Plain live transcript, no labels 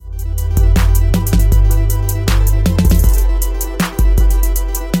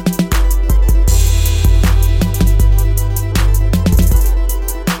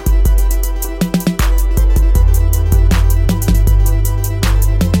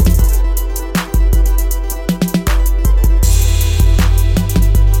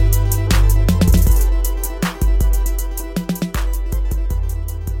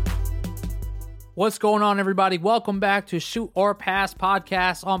What's going on, everybody? Welcome back to Shoot or Pass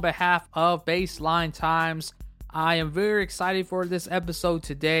podcast on behalf of Baseline Times. I am very excited for this episode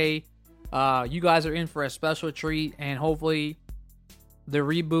today. You guys are in for a special treat, and hopefully the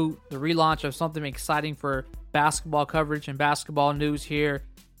reboot, the relaunch of something exciting for basketball coverage and basketball news here.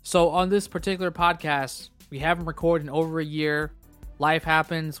 So on this particular podcast, we haven't recorded in over a year. Life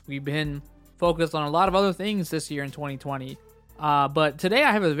happens. We've been focused on a lot of other things this year in 2020. But today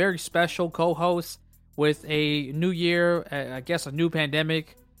I have a very special co-host with a new year, I guess a new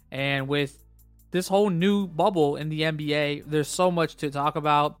pandemic, and with this whole new bubble in the NBA, there's so much to talk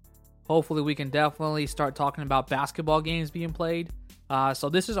about. Hopefully we can definitely start talking about basketball games being played. So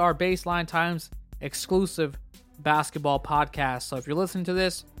this is our Baseline Times exclusive basketball podcast. So if you're listening to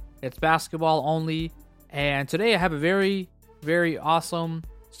this, it's basketball only. And today I have a very, very awesome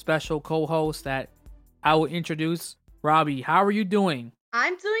special co-host that I will introduce. Robbie, how are you doing?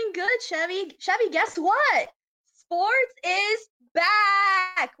 I'm doing good, Chevy. Chevy, guess what? Sports is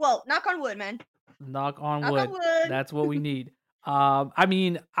back. Well, knock on wood, man. Knock on wood. That's what we need. I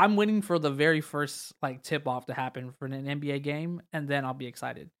mean, I'm waiting for the very first tip off to happen for an NBA game, and then I'll be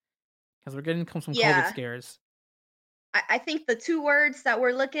excited because we're getting some COVID scares. I think the two words that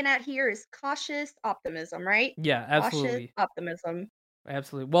we're looking at here is cautious optimism, right? Yeah, absolutely. Cautious optimism.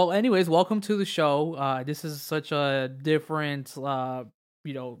 Absolutely. Well, anyways, welcome to the show. This is such a different,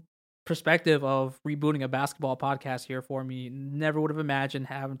 perspective of rebooting a basketball podcast here for me. Never would have imagined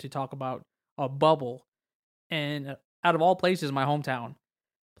having to talk about a bubble, and out of all places, my hometown,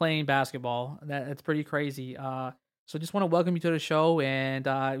 playing basketball. That's pretty crazy. So just want to welcome you to the show.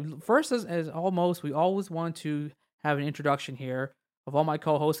 And first, as almost, we always want to have an introduction here of all my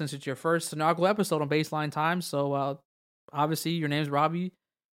co-hosts since it's your first inaugural episode on Baseline Times. So, obviously, your name's Robbie.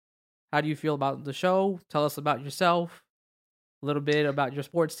 How do you feel about the show? Tell us about yourself. A little bit about your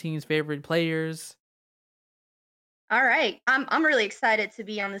sports team's favorite players. All right. I'm really excited to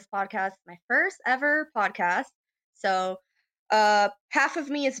be on this podcast. My first ever podcast. So half of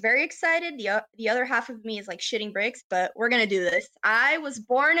me is very excited. The other half of me is like shitting bricks, but we're going to do this. I was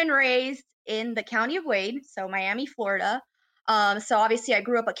born and raised in the county of Wade, so Miami, Florida. So obviously I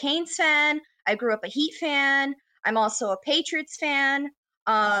grew up a Canes fan. I grew up a Heat fan. I'm also a Patriots fan.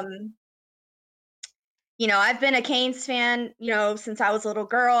 I've been a Canes fan, since I was a little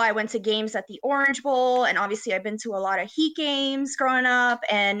girl. I went to games at the Orange Bowl, and obviously I've been to a lot of Heat games growing up,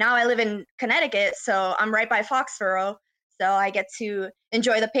 and now I live in Connecticut, so I'm right by Foxborough, so I get to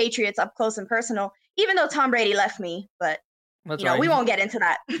enjoy the Patriots up close and personal, even though Tom Brady left me, but, we won't get into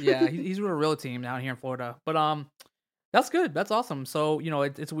that. Yeah, he's with a real team down here in Florida, but that's good. That's awesome. So,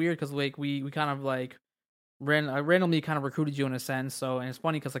 it's weird because, we kind of, I randomly kind of recruited you in a sense, and it's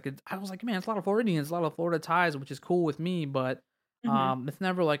funny because I was like, man, it's a lot of Floridians, a lot of Florida ties, which is cool with me, but it's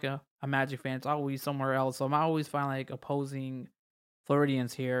never a Magic fan. It's always somewhere else. So I'm always find opposing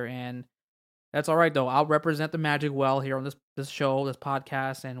Floridians here, and that's all right though. I'll represent the Magic well here on this show, this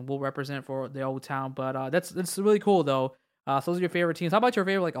podcast, and we'll represent for the old town. But that's really cool though. So those are your favorite teams. How about your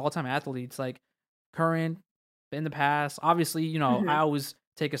favorite all time athletes, current, in the past? Obviously, I always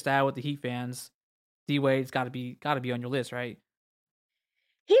take a stab with the Heat fans. D-Wade's got to be on your list, right?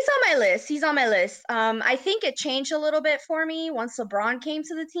 He's on my list. I think it changed a little bit for me once LeBron came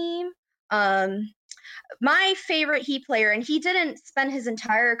to the team. My favorite Heat player, and he didn't spend his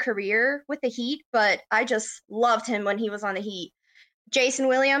entire career with the Heat, but I just loved him when he was on the Heat. Jason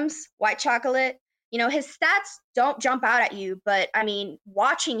Williams, white chocolate. His stats don't jump out at you, but I mean,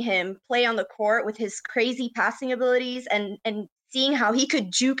 watching him play on the court with his crazy passing abilities and seeing how he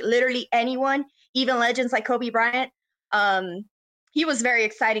could juke literally anyone, even legends like Kobe Bryant, he was very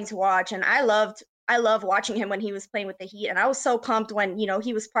exciting to watch, and I loved watching him when he was playing with the Heat, and I was so pumped when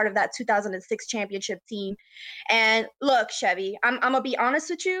he was part of that 2006 championship team. And look, Chevy, I'm gonna be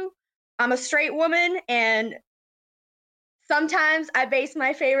honest with you, I'm a straight woman, and sometimes I base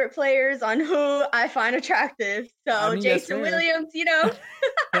my favorite players on who I find attractive. So Jason Williams,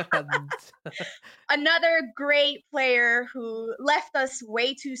 another great player who left us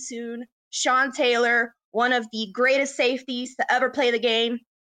way too soon. Sean Taylor, one of the greatest safeties to ever play the game.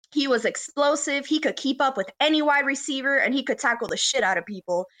 He was explosive. He could keep up with any wide receiver, and he could tackle the shit out of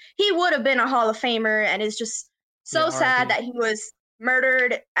people. He would have been a Hall of Famer, and it's just so sad that he was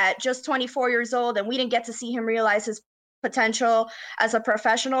murdered at just 24 years old, and we didn't get to see him realize his potential as a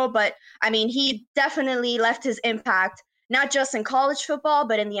professional. But, I mean, he definitely left his impact, not just in college football,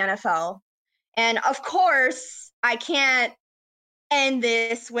 but in the NFL. And, of course, I can't end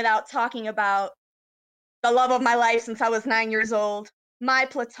this without talking about the love of my life since I was 9 years old, my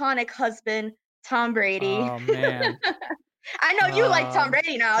platonic husband, Tom Brady. Oh, man. I know you like Tom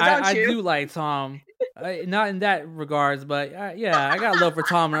Brady now, don't I you? do like Tom. Not in that regards, but yeah, I got love for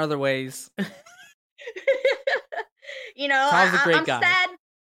Tom in other ways. You know, Tom's a great I'm guy. sad.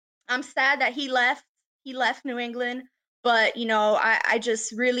 I'm sad that he left. He left New England, but you know, I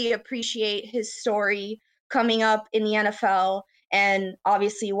just really appreciate his story coming up in the NFL and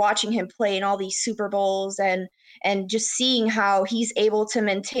obviously watching him play in all these Super Bowls and just seeing how he's able to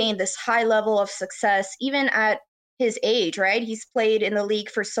maintain this high level of success even at his age, right? He's played in the league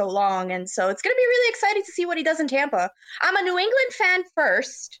for so long, and so it's going to be really exciting to see what he does in Tampa. I'm a New England fan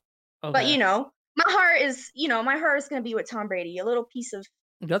first, but Okay. you know, my heart is going to be with Tom Brady. A little piece of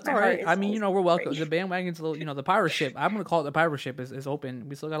That's my all heart right. I is mean, always we're Tom welcome. Brady. The bandwagon's a little, the pirate ship. I'm gonna call it the pirate ship is open.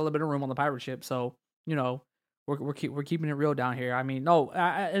 We still got a little bit of room on the pirate ship, so we're keeping it real down here. I mean, no,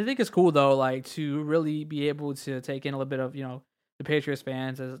 I think it's cool though, like to really be able to take in a little bit of the Patriots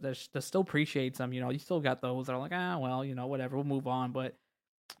fans that still appreciates them. You still got those that are like, well, whatever, we'll move on. But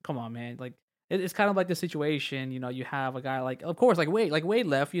come on, man, like it's kind of like the situation. You have a guy like, of course, like Wade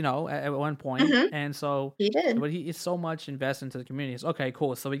left, at one point, Hmm. and so. He did. But he is so much invested into the community. It's, okay,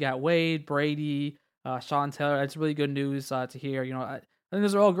 cool. So we got Wade, Brady, Sean Taylor. That's really good news to hear. I think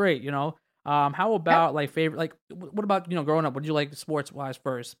those are all great. How Yep. about like favorite? Like, what about growing up? What did you like sports wise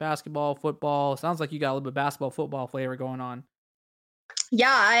first? Basketball, football. Sounds like you got a little bit of basketball, football flavor going on.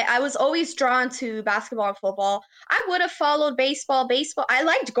 Yeah, I was always drawn to basketball and football. I would have followed baseball. Baseball, I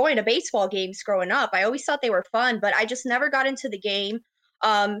liked going to baseball games growing up. I always thought they were fun, but I just never got into the game.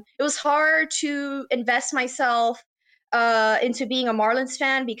 It was hard to invest myself into being a Marlins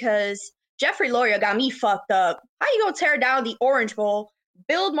fan because Jeffrey Loria got me fucked up. How you gonna tear down the Orange Bowl,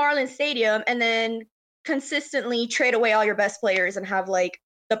 build Marlins Stadium, and then consistently trade away all your best players and have like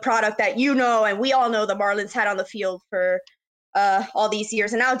the product that and we all know the Marlins had on the field for all these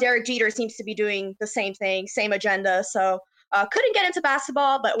years. And now Derek Jeter seems to be doing the same thing, same agenda. So couldn't get into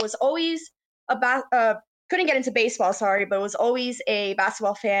basketball, but was always couldn't get into baseball, sorry, but was always a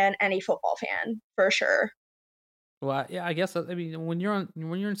basketball fan and a football fan for sure. Well, yeah, I guess I mean when you're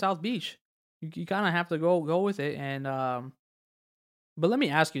in South Beach, you kind of have to go with it. And but let me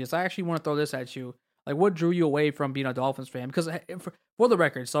ask you this. I actually want to throw this at you. Like, what drew you away from being a Dolphins fan? Because for the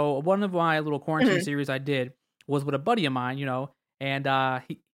record, so one of my little quarantine Mhm. series I did was with a buddy of mine, and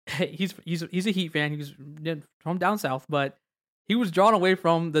he he's a Heat fan. He's from down south, but he was drawn away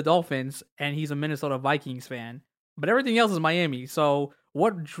from the Dolphins, and he's a Minnesota Vikings fan. But everything else is Miami. So,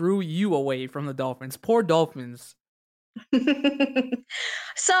 what drew you away from the Dolphins? Poor Dolphins.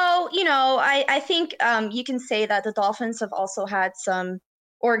 So, I think you can say that the Dolphins have also had some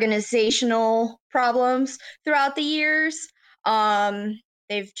organizational problems throughout the years. Um,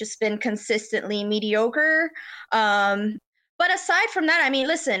 they've just been consistently mediocre. But aside from that, I mean,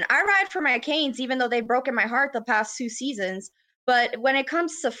 listen, I ride for my Canes, even though they've broken my heart the past 2 seasons. But when it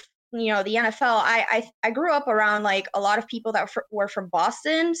comes to the NFL, I grew up around like a lot of people that were from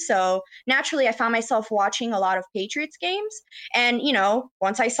Boston, so naturally I found myself watching a lot of Patriots games. And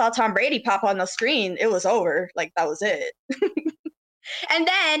once I saw Tom Brady pop on the screen, it was over. Like that was it. And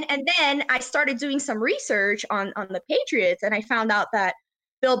then I started doing some research on the Patriots, and I found out that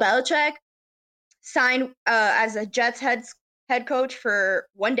Bill Belichick signed as a Jets head coach for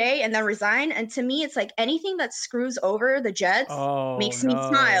one day and then resign. And to me, it's like anything that screws over the Jets Oh makes me no.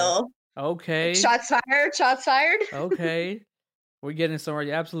 smile. Like Okay. shots fired, shots fired. Okay. We're getting somewhere.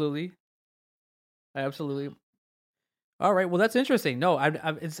 Yeah, absolutely. Absolutely. All right. Well, that's interesting. No,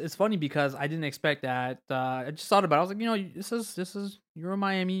 it's funny because I didn't expect that. I just thought about it. I was like, this is you're a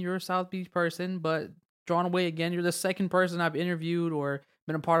Miami, you're a South Beach person, but drawn away again. You're the second person I've interviewed or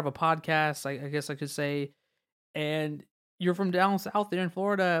been a part of a podcast. I guess I could say, and you're from down south there in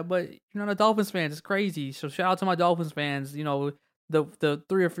Florida, but you're not a Dolphins fan. It's crazy. So shout out to my Dolphins fans. The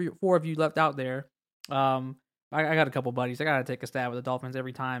three or four of you left out there. I got a couple buddies. I gotta take a stab at the Dolphins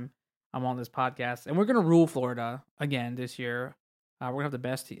every time I'm on this podcast, and we're gonna rule Florida again this year. We're gonna have the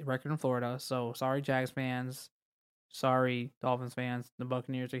best record in Florida. So sorry, Jags fans. Sorry, Dolphins fans. The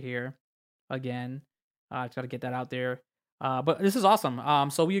Buccaneers are here again. I just got to get that out there. But this is awesome.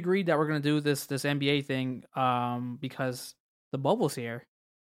 So we agreed that we're gonna do this NBA thing. Because the bubble's here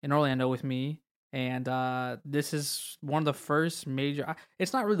in Orlando with me, and this is one of the first major.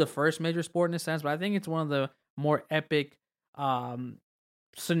 It's not really the first major sport in a sense, but I think it's one of the more epic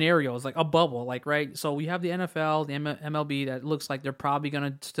scenarios, like a bubble, like right. So we have the NFL, the MLB that looks like they're probably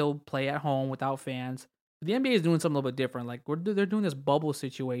gonna still play at home without fans. But the NBA is doing something a little bit different. Like they're doing this bubble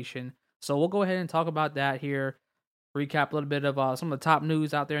situation. So we'll go ahead and talk about that here. Recap a little bit of some of the top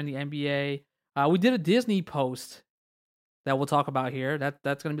news out there in the NBA. We did a Disney post that we'll talk about here.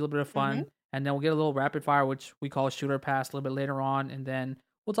 That's gonna be a little bit of Hmm. fun. and then we'll get a little rapid fire, which we call shooter pass, a little bit later on, and then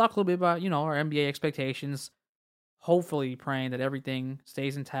we'll talk a little bit about our NBA expectations. Hopefully, praying that everything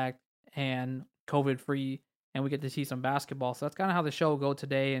stays intact and COVID free, and we get to see some basketball. So that's kind of how the show will go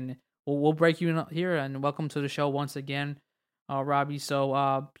today, and we'll break you in here. And welcome to the show once again, Robbie.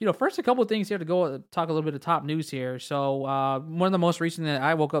 So first a couple of things here to go talk a little bit of top news here. So one of the most recent that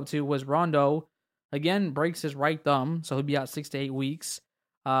I woke up to was Rondo again breaks his right thumb, so he'll be out 6 to 8 weeks.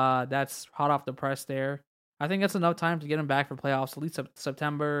 That's hot off the press there. I think that's enough time to get him back for playoffs. At least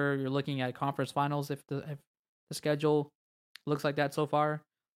September, you're looking at conference finals if the schedule looks like that so far.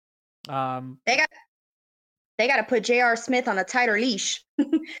 They got to put J.R. Smith on a tighter leash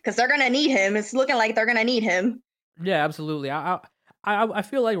because they're gonna need him. It's looking like they're gonna need him. Yeah, absolutely. I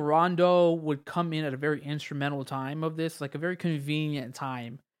feel like Rondo would come in at a very instrumental time of this, like a very convenient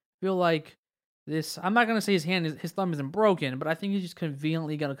time. I feel like this. I'm not gonna say his thumb isn't broken, but I think he's just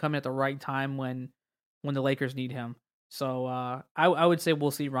conveniently gonna come in at the right time when the Lakers need him. So I would say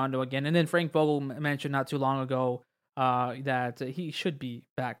we'll see Rondo again. And then Frank Vogel mentioned not too long ago that he should be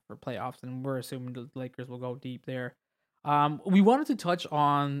back for playoffs, and we're assuming the Lakers will go deep there. We wanted to touch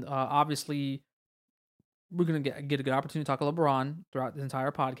on obviously we're gonna get a good opportunity to talk to LeBron throughout the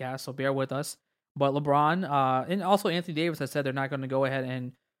entire podcast, so bear with us. But LeBron and also Anthony Davis has said they're not going to go ahead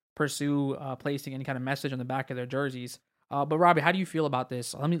and pursue placing any kind of message on the back of their jerseys. But Robbie, how do you feel about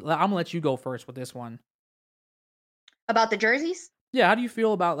this? I'm gonna let you go first with this one. About the jerseys? Yeah, how do you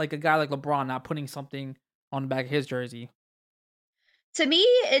feel about like a guy like LeBron not putting something on the back of his jersey? To me,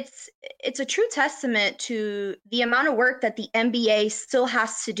 it's a true testament to the amount of work that the NBA still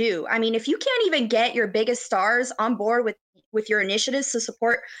has to do. I mean, if you can't even get your biggest stars on board with your initiatives to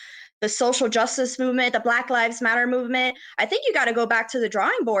support the social justice movement, the Black Lives Matter movement, I think you got to go back to the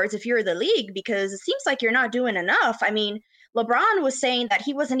drawing boards if you're the league, because it seems like you're not doing enough. I mean, LeBron was saying that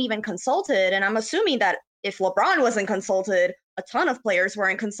he wasn't even consulted, and I'm assuming that if LeBron wasn't consulted, a ton of players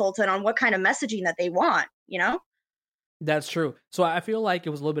weren't consulted on what kind of messaging that they want, you know? That's true. So I feel like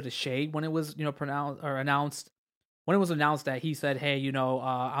it was a little bit of shade when it was, announced. When it was announced that he said, "Hey, I'm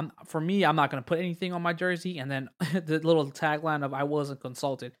not going to put anything on my jersey," and then the little tagline of "I wasn't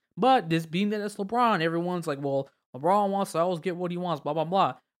consulted." But this being that it's LeBron, everyone's like, "Well, LeBron wants to always get what he wants," blah blah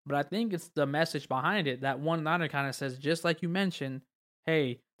blah. But I think it's the message behind it that one liner kind of says, just like you mentioned,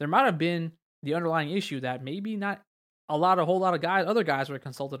 "Hey, there might have been the underlying issue that maybe not whole lot of other guys were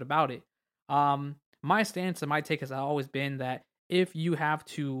consulted about it." My stance and my take has always been that if you want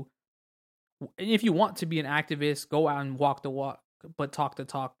to be an activist, go out and walk the walk, but talk the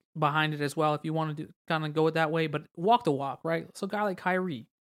talk behind it as well. If you want to kind of go it that way, but walk the walk, right? So a guy like Kyrie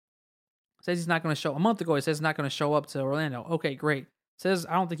says he's not going to show. A month ago, he says he's not going to show up to Orlando. Okay, great. Says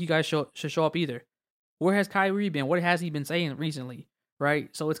I don't think you guys should show up either. Where has Kyrie been? What has he been saying recently,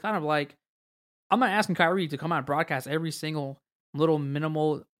 right? So it's kind of like I'm not asking Kyrie to come out and broadcast every single little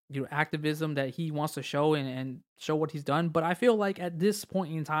minimal activism that he wants to show and show what he's done. But I feel like at this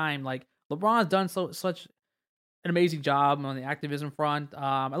point in time, like LeBron's done such an amazing job on the activism front.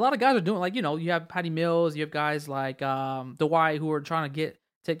 A lot of guys are doing you have Patty Mills, you have guys like Dwight who are trying to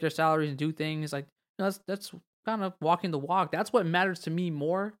take their salaries and do things like that's kind of walking the walk. That's what matters to me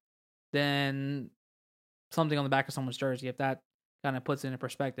more than something on the back of someone's jersey. If that kind of puts it in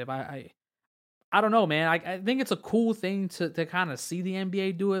perspective, I don't know, man. I think it's a cool thing to kind of see the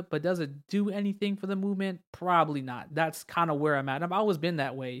NBA do it, but does it do anything for the movement? Probably not. That's kind of where I'm at. I've always been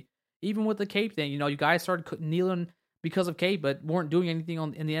that way. Even with the Cape thing, you guys started kneeling because of Cape, but weren't doing anything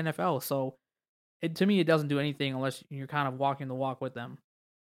in the NFL. So to me, it doesn't do anything unless you're kind of walking the walk with them.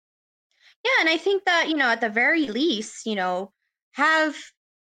 Yeah, and I think that, at the very least, have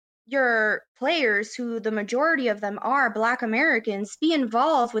your players, who the majority of them are Black Americans, be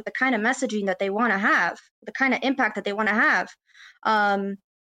involved with the kind of messaging that they want to have, the kind of impact that they want to have. And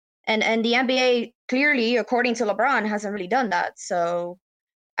the NBA clearly, according to LeBron, hasn't really done that. So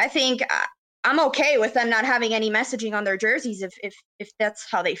I think I'm okay with them not having any messaging on their jerseys if that's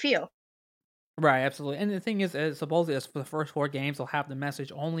how they feel. Right, absolutely. And the thing is, supposedly for the first 4 games, they'll have the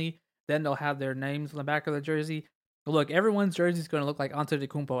message only. Then they'll have their names on the back of the jersey. Look, everyone's jersey is going to look like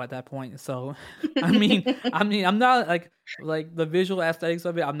Antetokounmpo at that point. So, I mean, I'm not like the visual aesthetics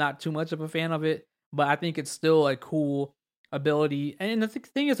of it. I'm not too much of a fan of it, but I think it's still a cool ability. And the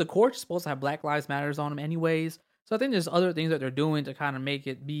thing is, the court's supposed to have Black Lives Matters on them anyways. So I think there's other things that they're doing to kind of make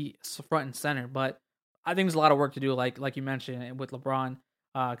it be front and center. But I think there's a lot of work to do, like you mentioned, with LeBron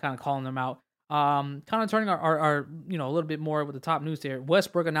kind of calling them out. Kind of turning our a little bit more with the top news here.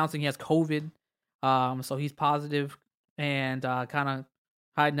 Westbrook announcing he has COVID. So he's positive and kind of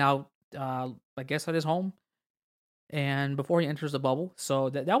hiding out, I guess, at his home. and before he enters the bubble. So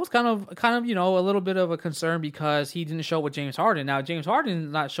that was kind of a little bit of a concern because he didn't show with James Harden. Now James Harden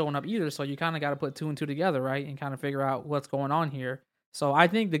is not showing up either, so you kind of got to put two and two together, right, and kind of figure out what's going on here. So I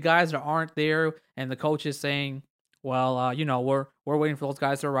think the guys that aren't there and the coach is saying, well, we're waiting for those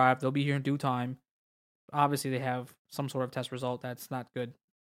guys to arrive. They'll be here in due time. Obviously, they have some sort of test result that's not good.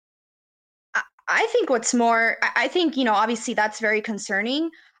 I think what's more, I think, obviously that's very concerning.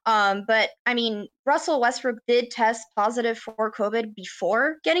 But I mean, Russell Westbrook did test positive for COVID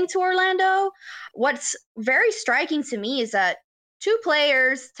before getting to Orlando. What's very striking to me is that two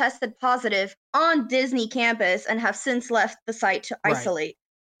players tested positive on Disney campus and have since left the site to isolate.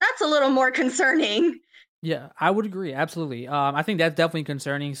 That's a little more concerning. Yeah, I would agree. Absolutely. I think that's definitely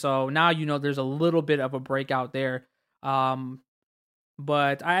concerning. So now there's a little bit of a breakout there.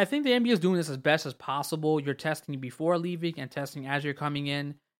 But I think the NBA is doing this as best as possible. You're testing before leaving and testing as you're coming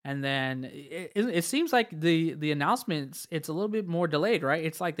in. And then it seems like the announcements, it's a little bit more delayed, right?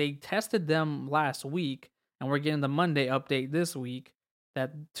 It's like they tested them last week and we're getting the Monday update this week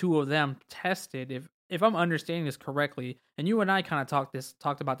that two of them tested. If I'm understanding this correctly, and you and I kind of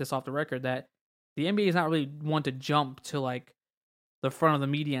talked about this off the record, that the NBA is not really one to jump to like the front of the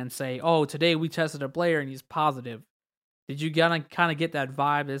media and say, "Oh, today we tested a player and he's positive." Did you kind of get that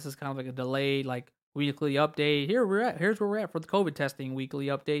vibe? This is kind of like a delayed, like weekly update. Here's where we're at for the COVID testing weekly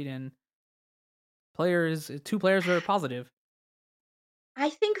update, and two players are positive. I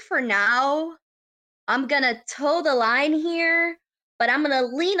think for now, I'm gonna toe the line here, but I'm gonna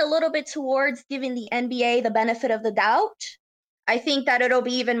lean a little bit towards giving the NBA the benefit of the doubt. I think that it'll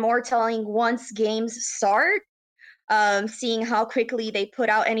be even more telling once games start, seeing how quickly they put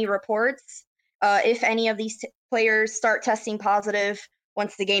out any reports, if any of these players start testing positive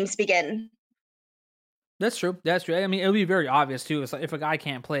once the games begin. That's true. That's true. I mean, it'll be very obvious too. It's like if a guy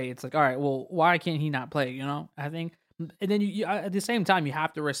can't play, it's like, all right, well, why can't he not play? I think, and then you at the same time, you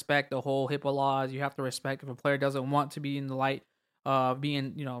have to respect the whole HIPAA laws. You have to respect if a player doesn't want to be in the light,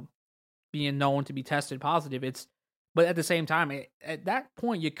 being known to be tested positive. But at the same time, at that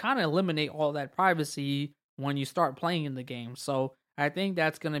point, you kind of eliminate all that privacy when you start playing in the game. So I think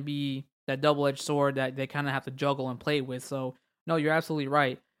that's going to be that double-edged sword that they kind of have to juggle and play with. So no, you're absolutely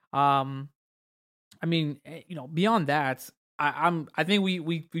right. I mean, beyond that, I think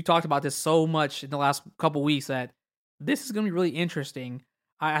we talked about this so much in the last couple weeks that this is going to be really interesting.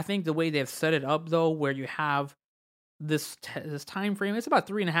 I think the way they've set it up though, where you have this time frame, it's about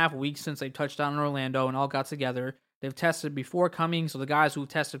 3.5 weeks since they touched down in Orlando and all got together. They've tested before coming, so the guys who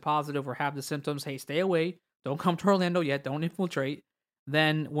tested positive or have the symptoms, hey, stay away. Don't come to Orlando yet. Don't infiltrate.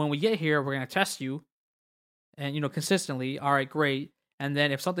 Then when we get here, we're going to test you and, consistently. All right, great. And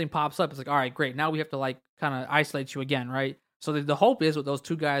then if something pops up, it's like, all right, great. Now we have to like kind of isolate you again, right? So the hope is with those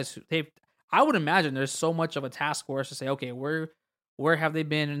two guys, I would imagine there's so much of a task force to say, okay, where have they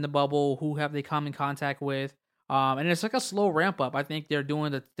been in the bubble? Who have they come in contact with? And it's like a slow ramp up. I think they're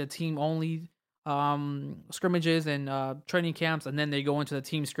doing the team only scrimmages and training camps, and then they go into the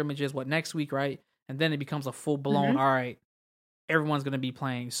team scrimmages next week, right? And then it becomes a full blown, all right, everyone's going to be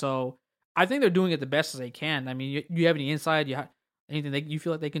playing. So I think they're doing it the best as they can. I mean, you have any insight? Anything you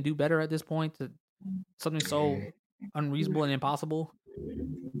feel like they can do better at this point? Something so unreasonable and impossible?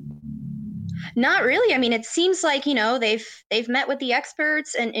 Not really. I mean, it seems like they've met with the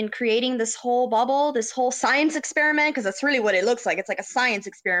experts in creating this whole bubble, this whole science experiment, because that's really what it looks like. It's like a science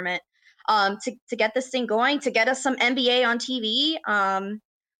experiment to get this thing going, to get us some NBA on TV.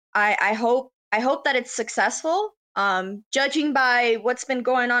 I hope that it's successful. Judging by what's been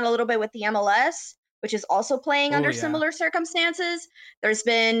going on a little bit with the MLS, which is also playing under similar circumstances. There's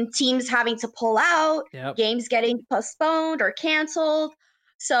been teams having to pull out, games getting postponed or canceled.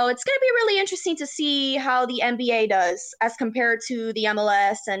 So it's going to be really interesting to see how the NBA does as compared to the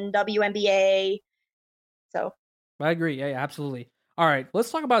MLS and WNBA. So I agree. Yeah, absolutely. All right,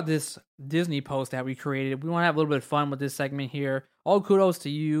 let's talk about this Disney post that we created. We want to have a little bit of fun with this segment here. All kudos to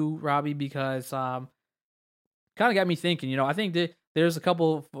you, Robbie, because kind of got me thinking. I think that there's a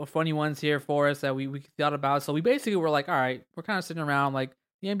couple of funny ones here for us that we thought about. So we basically were like, all right, we're kind of sitting around like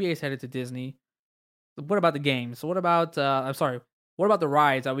the NBA is headed to Disney. What about the games? So what about what about the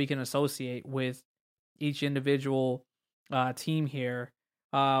rides that we can associate with each individual team here?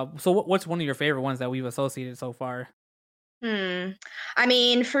 So what's one of your favorite ones that we've associated so far? I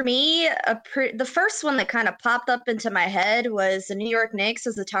mean, for me, the first one that kind of popped up into my head was the New York Knicks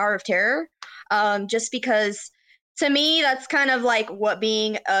as the Tower of Terror, just because to me, that's kind of like what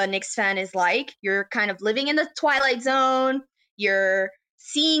being a Knicks fan is like. You're kind of living in the Twilight Zone. You're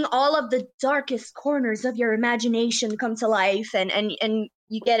seeing all of the darkest corners of your imagination come to life, and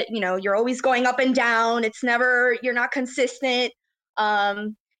you get it, you're always going up and down. You're not consistent. Yeah,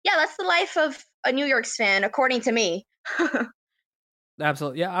 that's the life of a New York fan, according to me.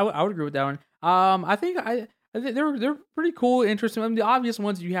 Absolutely, yeah, I would agree with that one. I think they're pretty cool, interesting. I mean, the obvious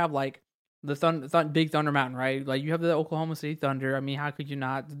ones you have like the big Thunder Mountain, right? Like you have the Oklahoma City Thunder. I mean, how could you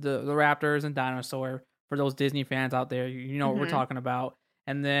not? The Raptors and Dinosaur, for those Disney fans out there, you know what we're talking about.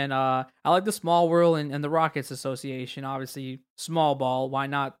 And then I like the Small World and the Rockets Association. Obviously, small ball. Why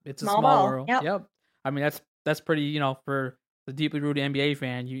not? It's a small world. Yep. I mean, that's pretty. For the deeply rooted NBA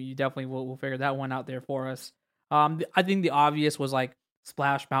fan, you definitely will figure that one out there for us. I think the obvious was like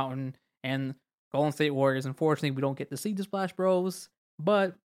Splash Mountain and Golden State Warriors. Unfortunately, we don't get to see the Splash Bros,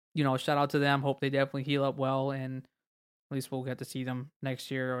 but shout out to them. Hope they definitely heal up well, and at least we'll get to see them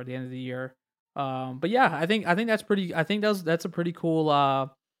next year or the end of the year. But yeah, I think that's pretty. I think that's a pretty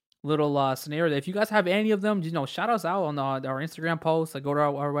cool little scenario. If you guys have any of them, shout us out on our Instagram posts. Like, go to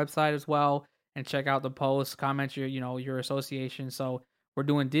our website as well and check out the posts. Comment your association. So we're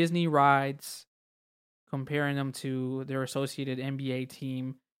doing Disney rides, comparing them to their associated NBA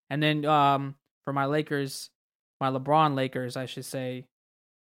team, and then for my Lakers, my LeBron Lakers, I should say,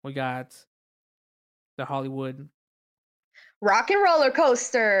 we got the Hollywood Rock and Roller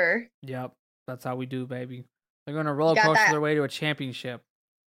Coaster. Yep. That's how we do, baby. They're going to roller coaster their way to a championship.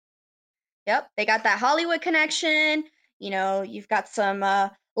 Yep. They got that Hollywood connection. You've got some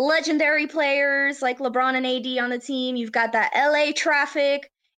legendary players like LeBron and AD on the team. You've got that LA traffic.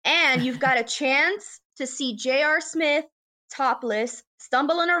 And you've got a chance to see J.R. Smith topless,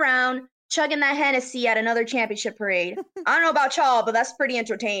 stumbling around, chugging that Hennessy at another championship parade. I don't know about y'all, but that's pretty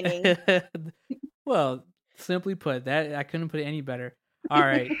entertaining. Well, simply put, that I couldn't put it any better. All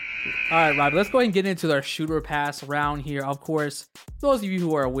right, Rob, let's go ahead and get into our shooter pass round here. Of course, those of you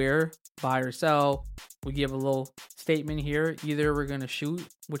who are aware, buy or sell, we give a little statement here. Either we're going to shoot,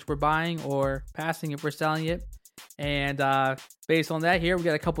 which we're buying, or passing if we're selling it. And based on that here, we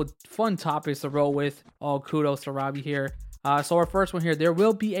got a couple fun topics to roll with. All kudos to Robbie here. So our first one here, there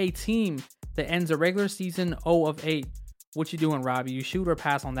will be a team that ends a regular season 0-8. What you doing, Robbie? You shoot or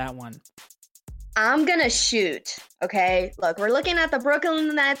pass on that one? I'm going to shoot, okay? Look, we're looking at the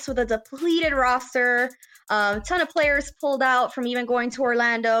Brooklyn Nets with a depleted roster, ton of players pulled out from even going to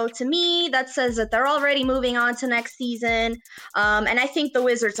Orlando. To me, that says that they're already moving on to next season, and I think the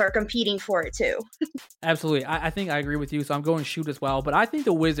Wizards are competing for it too. Absolutely. I think I agree with you, so I'm going shoot as well, but I think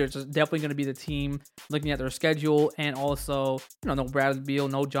the Wizards are definitely going to be the team looking at their schedule, and also, no Bradley Beal,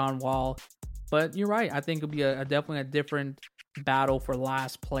 no John Wall, but you're right. I think it'll be definitely a different battle for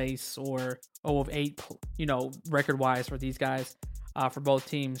last place or 0-8, record-wise for these guys, for both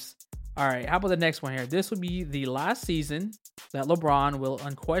teams. All right, how about the next one here? This would be the last season that LeBron will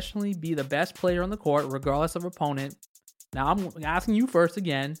unquestionably be the best player on the court, regardless of opponent. Now, I'm asking you first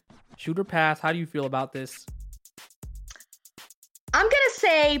again, shoot or pass, how do you feel about this? I'm going to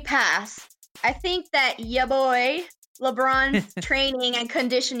say pass. I think that boy LeBron's training and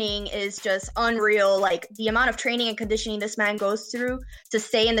conditioning is just unreal. Like, the amount of training and conditioning this man goes through to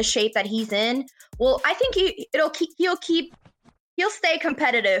stay in the shape that he's in. Well, I think he'll stay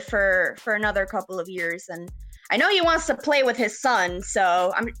competitive for another couple of years. And I know he wants to play with his son,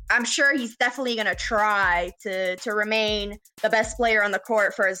 so I'm sure he's definitely going to try to remain the best player on the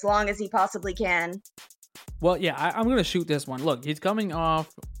court for as long as he possibly can. Well, yeah, I'm going to shoot this one. Look, he's coming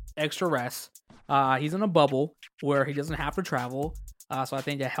off extra rest. He's in a bubble where he doesn't have to travel. So I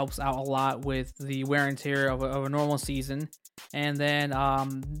think that helps out a lot with the wear and tear of a normal season. And then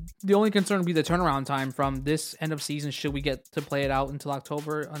the only concern would be the turnaround time from this end of season, should we get to play it out until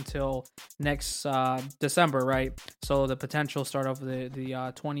October, until next December, right? So the potential start of the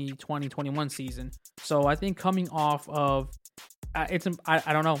 2020-21 season. So I think coming off of, I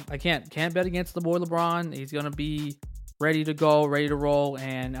don't know. I can't bet against the boy LeBron. He's going to be ready to go, ready to roll,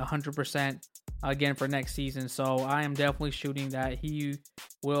 and 100% again for next season. So I am definitely shooting that he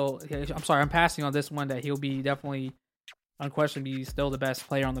will. I'm passing on this one, that he'll be definitely, unquestionably, still the best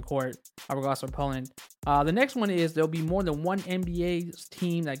player on the court, regardless of opponent. The next one is there'll be more than one NBA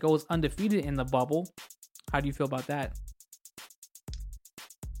team that goes undefeated in the bubble. How do you feel about that?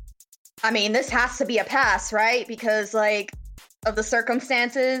 I mean, this has to be a pass, right? Because, like, of the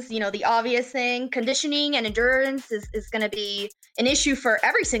circumstances, the obvious thing, conditioning and endurance is going to be an issue for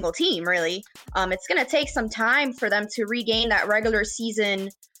every single team, really. It's going to take some time for them to regain that regular season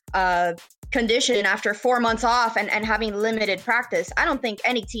condition after 4 months off and having limited practice. I don't think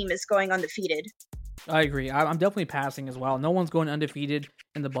any team is going undefeated. I agree. I'm definitely passing as well. No one's going undefeated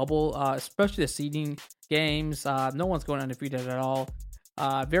in the bubble, especially the seeding games. No one's going undefeated at all.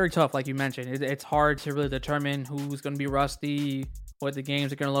 very tough, like you mentioned. It's hard to really determine who's going to be rusty, what the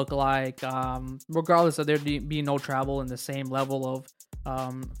games are going to look like, regardless of there being no travel and the same level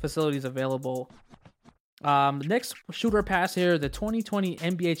of facilities available. The next shoot or pass here, the 2020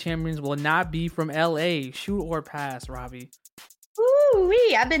 NBA champions will not be from LA. Shoot or pass, Robbie?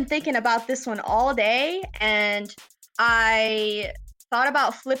 Ooh-wee, I've been thinking about this one all day, and I thought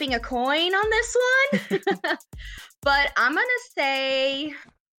about flipping a coin on this one. But I'm gonna say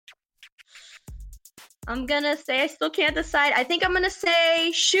I still can't decide. I think I'm gonna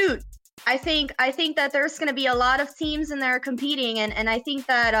say shoot. I think that there's gonna be a lot of teams in there competing, and I think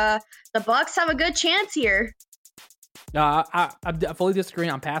that the Bucks have a good chance here. I fully disagree.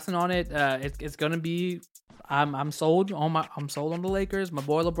 I'm passing on it. It's gonna be. I'm sold on the Lakers. My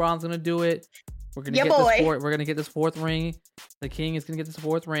boy LeBron's gonna do it. We're gonna get this fourth ring. The King is gonna get this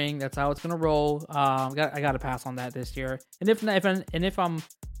fourth ring. That's how it's gonna roll. I got to pass on that this year. And if I'm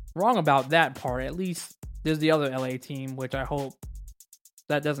wrong about that part, at least there's the other LA team, which I hope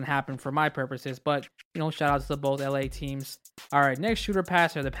that doesn't happen for my purposes. But shout out to both LA teams. All right, next shooter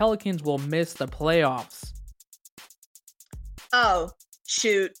pass here. The Pelicans will miss the playoffs. Oh,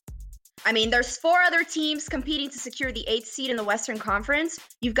 shoot. I mean, there's 4 other teams competing to secure the 8th seed in the Western Conference.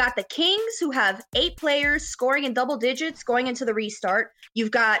 You've got the Kings, who have 8 players scoring in double digits going into the restart.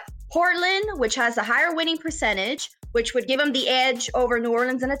 You've got Portland, which has a higher winning percentage, which would give them the edge over New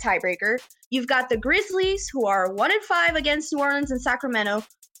Orleans in a tiebreaker. You've got the Grizzlies, who are 1-5 against New Orleans and Sacramento,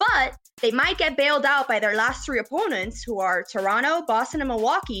 but they might get bailed out by their last 3 opponents, who are Toronto, Boston, and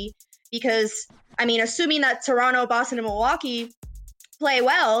Milwaukee, because, I mean, assuming that Toronto, Boston, and Milwaukee play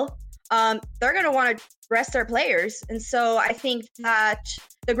well, they're going to want to rest their players. And so I think that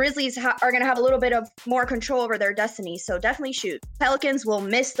the Grizzlies are going to have a little bit of more control over their destiny. So definitely shoot. Pelicans will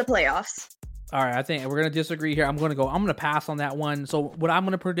miss the playoffs. All right, I think we're going to disagree here. I'm going to pass on that one. So what I'm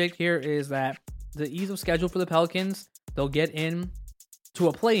going to predict here is that the ease of schedule for the Pelicans, they'll get in to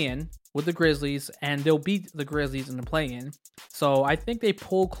a play-in with the Grizzlies, and they'll beat the Grizzlies in the play-in. So I think they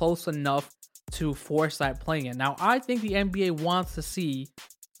pull close enough to force that play-in. Now, I think the NBA wants to see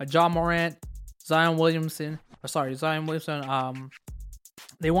Ja Morant, Zion Williamson.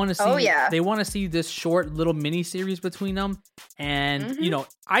 They want to see. They want to see this short little mini series between them, and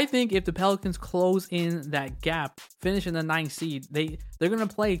I think if the Pelicans close in that gap, finish in the 9th seed, they're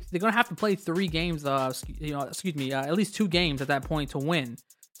gonna have to play 3 games. At least 2 games at that point to win.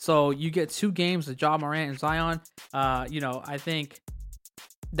 So you get 2 games with Ja Morant and Zion. I think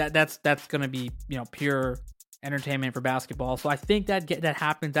that's gonna be pure entertainment for basketball. So I think that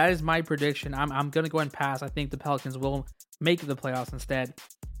happens. That is my prediction. I'm gonna go ahead and pass. I think the Pelicans will make the playoffs instead.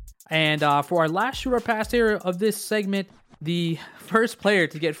 And for our last shooter pass here of this segment, the first player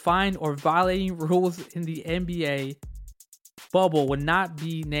to get fined or violating rules in the NBA bubble would not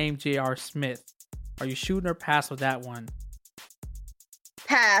be named J.R. Smith. Are you shooting or pass with that one?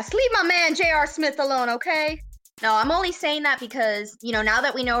 Pass. Leave my man J.R. Smith alone, okay? No, I'm only saying that because, now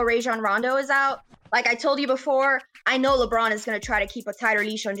that we know Rajon Rondo is out, like I told you before, I know LeBron is going to try to keep a tighter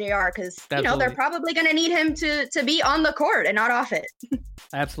leash on JR because, they're probably going to need him to be on the court and not off it.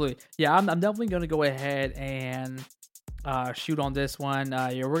 Absolutely. Yeah, I'm definitely going to go ahead and shoot on this one.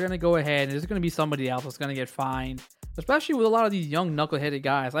 We're going to go ahead, and there's going to be somebody else that's going to get fined, especially with a lot of these young knuckleheaded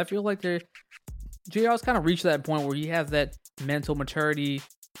guys. I feel like JR's kind of reached that point where he has that mental maturity.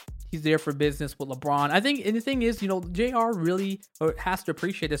 He's there for business with LeBron. I think, and the thing is, JR really has to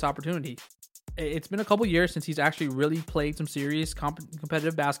appreciate this opportunity. It's been a couple years since he's actually really played some serious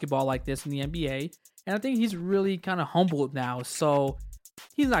competitive basketball like this in the NBA. And I think he's really kind of humbled now. So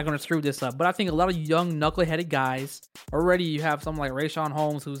he's not going to screw this up. But I think a lot of young knuckleheaded guys, already you have someone like Richaun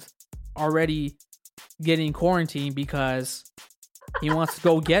Holmes who's already getting quarantined because he wants to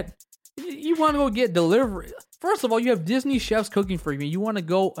go get delivery. First of all, you have Disney chefs cooking for you. You want to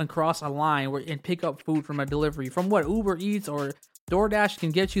go and cross a line and pick up food from a delivery. From what, Uber Eats or DoorDash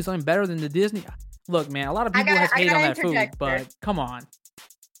can get you something better than the Disney. Look, man, a lot of people have hated on that food, but come on.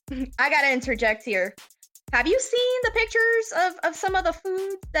 I gotta interject here. Have you seen the pictures of some of the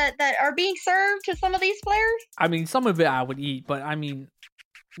food that are being served to some of these players? I mean, some of it I would eat, but I mean,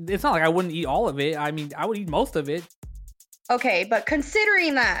 it's not like I wouldn't eat all of it. I mean, I would eat most of it. Okay, but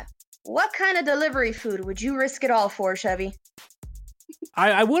considering that, what kind of delivery food would you risk it all for, Chevy?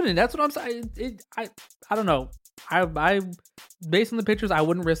 I wouldn't. That's what I'm saying. I don't know. I based on the pictures, I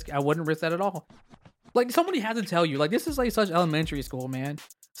wouldn't risk that at all. Like, somebody had to tell you, like, this is like such elementary school, man.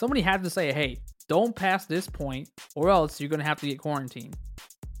 Somebody had to say, hey, don't pass this point or else you're going to have to get quarantined.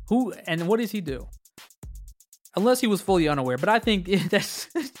 Who, and what does he do? Unless he was fully unaware, but I think that's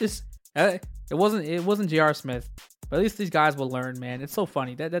just, it wasn't J.R. Smith. But at least these guys will learn, man. It's so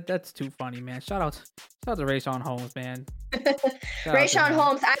funny. That's too funny, man. Shout out to Rayshawn Holmes, man. Rayshawn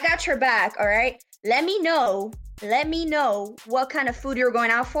Holmes, I got your back. All right. Let me know what kind of food you're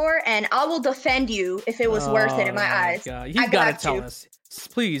going out for, and I will defend you if it was worth it in my eyes. God. You gotta tell us.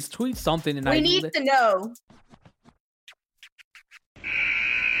 Please tweet something tonight. We need to know.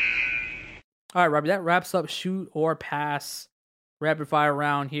 All right, Robbie, that wraps up shoot or pass rapid fire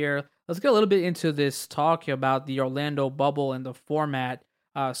round here. Let's get a little bit into this talk about the Orlando bubble and the format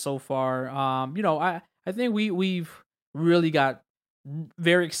so far. I think we've really got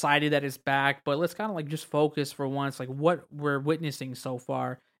very excited that it's back, but let's kind of like just focus for once, like what we're witnessing so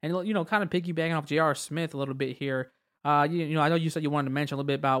far, and kind of piggybacking off J.R. Smith a little bit here. I know you said you wanted to mention a little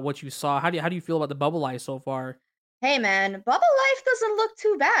bit about what you saw. How do you feel about the bubble life so far? Hey man, bubble life doesn't look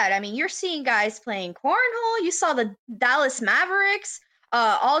too bad. I mean, you're seeing guys playing cornhole. You saw the Dallas Mavericks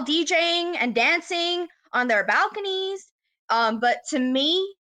all DJing and dancing on their balconies. But to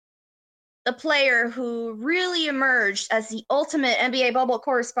me, the player who really emerged as the ultimate NBA bubble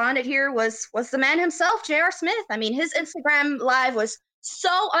correspondent here was the man himself, J.R. Smith. I mean, his Instagram live was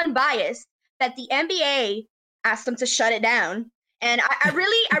so unbiased that the NBA asked him to shut it down. And I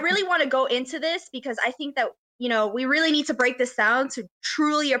really want to go into this because I think that we really need to break this down to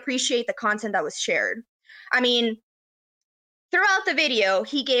truly appreciate the content that was shared. I mean, throughout the video,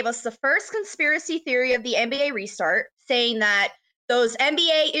 he gave us the first conspiracy theory of the NBA restart, saying that those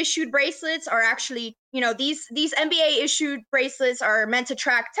NBA issued bracelets are actually, these NBA issued bracelets are meant to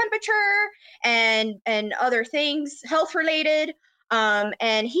track temperature and other things health related.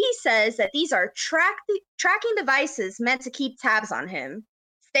 And he says that these are tracking devices meant to keep tabs on him.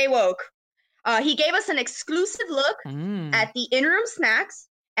 Stay woke. He gave us an exclusive look at the in-room snacks,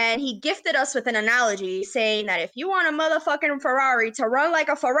 and he gifted us with an analogy saying that if you want a motherfucking Ferrari to run like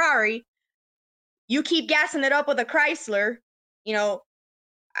a Ferrari, you keep gassing it up with a Chrysler. I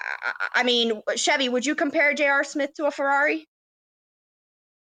mean, Chevy, would you compare J.R. Smith to a Ferrari?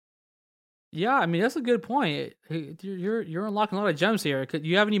 Yeah, I mean, that's a good point. You're unlocking a lot of gems here. Do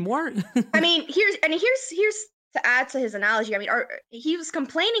you have any more? I mean, here's to add to his analogy. I mean, he was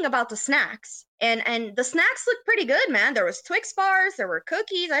complaining about the snacks, and the snacks looked pretty good, man. There was Twix bars, there were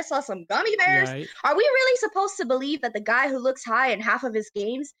cookies. I saw some gummy bears. Right. Are we really supposed to believe that the guy who looks high in half of his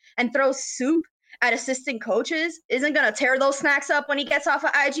games and throws soup at assistant coaches isn't gonna tear those snacks up when he gets off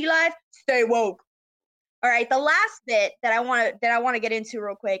of IG Live? Stay woke. All right, the last bit that I want to get into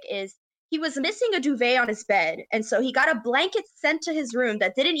real quick is he was missing a duvet on his bed, and so he got a blanket sent to his room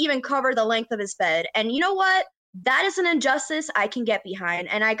that didn't even cover the length of his bed. And you know what? That is an injustice I can get behind,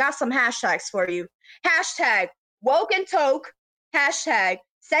 and I got some hashtags for you. Hashtag woke and toke. Hashtag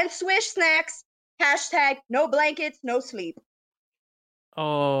send Swish snacks. Hashtag no blankets, no sleep.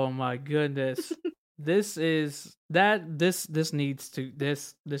 Oh my goodness. This is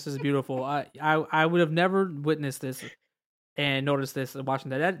beautiful. I would have never witnessed this and noticed this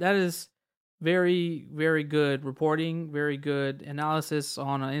watching that. That is very, very good reporting, very good analysis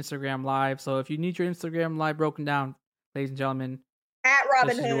on an Instagram Live. So if you need your Instagram Live broken down, ladies and gentlemen, at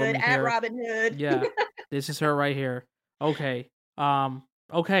Robin Hood. Yeah, this is her right here. Okay.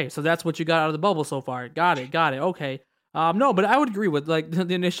 Okay, so that's what you got out of the bubble so far. Got it. Okay. No, but I would agree with like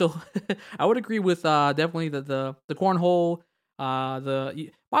the initial. I would agree with definitely the cornhole. By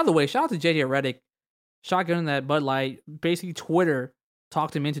the way, shout out to JJ Redick, shotgunning that Bud Light. Basically, Twitter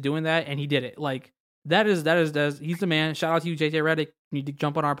talked him into doing that, and he did it. Like that is he's the man. Shout out to you, JJ Redick. You need to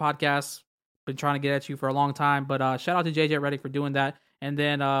jump on our podcast. Been trying to get at you for a long time, but shout out to JJ Redick for doing that. And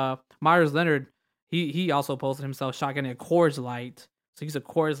then Myers Leonard, he also posted himself shotgunning a Coors Light, so he's a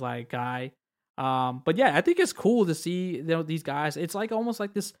Coors Light guy. But yeah, I think it's cool to see these guys. It's like almost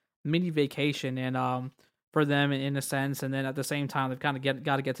like this mini vacation, and for them in a sense. And then at the same time, they've kind of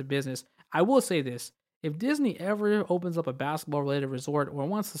got to get to business. I will say this: if Disney ever opens up a basketball-related resort or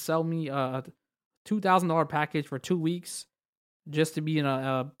wants to sell me a $2,000 package for 2 weeks just to be in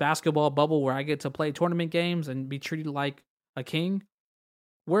a basketball bubble where I get to play tournament games and be treated like a king,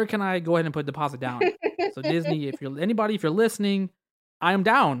 where can I go ahead and put deposit down? So Disney, if you're listening, I am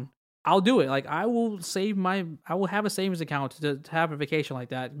down. I'll do it. Like I will have a savings account to have a vacation like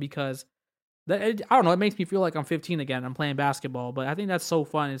that because I don't know. It makes me feel like I'm 15 again. I'm playing basketball, but I think that's so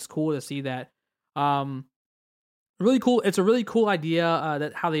fun. It's cool to see that. Really cool. It's a really cool idea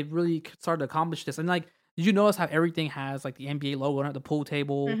that how they really started to accomplish this. And like, did you notice how everything has like the NBA logo on it, the pool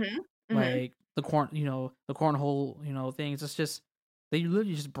table, like the cornhole, things. It's just they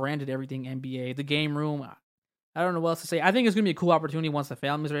literally just branded everything NBA. The game room. I don't know what else to say. I think it's gonna be a cool opportunity once the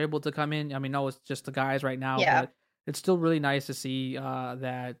families are able to come in. I mean, no, it's just the guys right now, but it's still really nice to see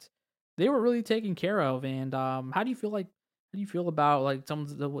that they were really taken care of. And how do you feel like? How do you feel about like some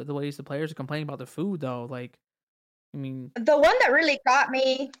of the ways the players are complaining about the food though? Like, I mean, The one that really got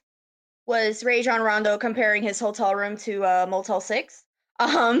me was Rajon Rondo comparing his hotel room to Motel 6.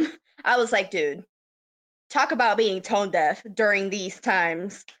 Um, I was like, dude, talk about being tone deaf during these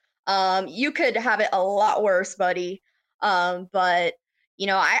times. You could have it a lot worse, buddy. But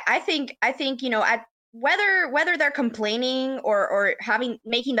I think at whether they're complaining or having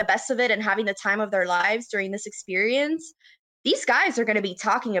making the best of it and having the time of their lives during this experience, these guys are going to be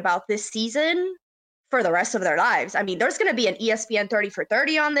talking about this season for the rest of their lives. I mean, there's going to be an ESPN 30 for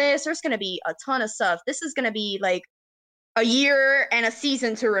 30 on this. There's going to be a ton of stuff. This is going to be like a year and a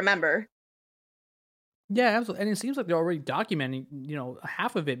season to remember. yeah, absolutely. And it seems like they're already documenting,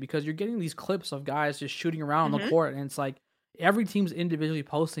 half of it because you're getting these clips of guys just shooting around the Mm-hmm. court, and it's like every team's individually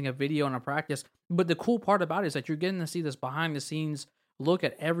posting a video and a practice. But the cool part about it is that you're getting to see this behind the scenes look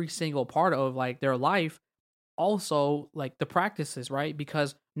at every single part of like their life, also like the practices, right?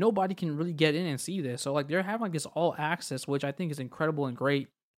 Because nobody can really get in and see this. So like they're having like this all access, which I think is incredible and great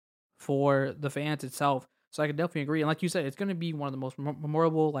for the fans itself. So I can definitely agree. And like you said, it's going to be one of the most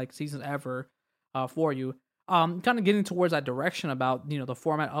memorable like seasons ever for you. Kind of getting towards that direction about the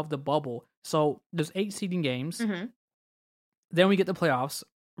format of the bubble. So there's 8 seeding games. Mm-hmm. Then we get the playoffs,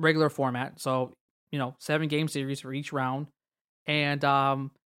 regular format. So 7-game series for each round. And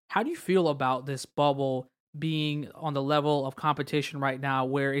how do you feel about this bubble being on the level of competition right now,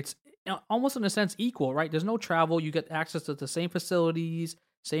 where it's almost in a sense equal, right? There's no travel. You get access to the same facilities,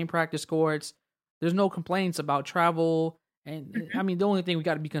 same practice courts. There's no complaints about travel. And I mean, the only thing we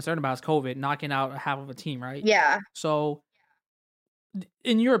got to be concerned about is COVID knocking out half of a team, right? Yeah. So,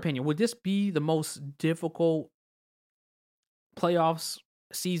 in your opinion, would this be the most difficult playoffs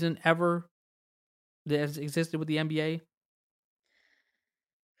season ever that has existed with the NBA?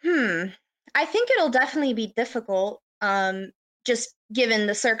 I think it'll definitely be difficult, just given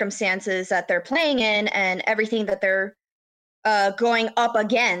the circumstances that they're playing in and everything that they're going up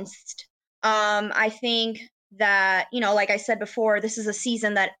against. I think that, like I said before, this is a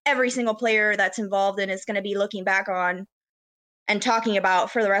season that every single player that's involved in is going to be looking back on and talking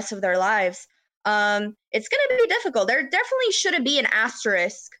about for the rest of their lives. It's going to be difficult. There definitely shouldn't be an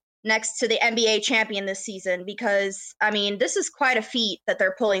asterisk next to the NBA champion this season because, I mean, this is quite a feat that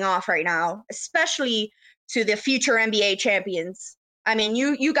they're pulling off right now, especially to the future NBA champions. I mean,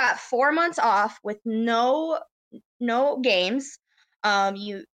 you got 4 months off with no games.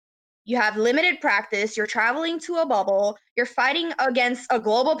 You have limited practice. You're traveling to a bubble. You're fighting against a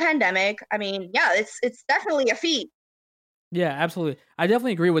global pandemic. I mean, yeah, it's definitely a feat. Yeah, absolutely. I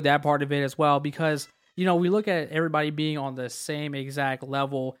definitely agree with that part of it as well because, we look at everybody being on the same exact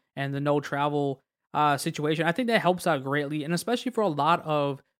level and the no travel situation. I think that helps out greatly, and especially for a lot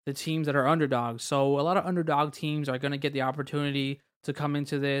of the teams that are underdogs. So a lot of underdog teams are going to get the opportunity to come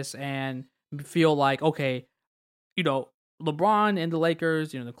into this and feel like, okay, LeBron and the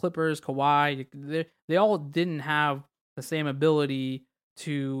Lakers, the Clippers, Kawhi, they all didn't have the same ability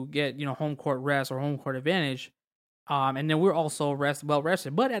to get, home court rest or home court advantage. And then we're also well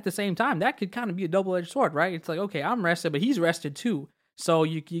rested. But at the same time, that could kind of be a double-edged sword, right? It's like, okay, I'm rested, but he's rested too. So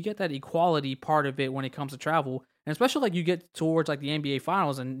you get that equality part of it when it comes to travel. And especially like you get towards like the NBA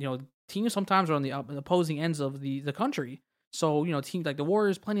finals and, teams sometimes are on the opposing ends of the country. So, teams like the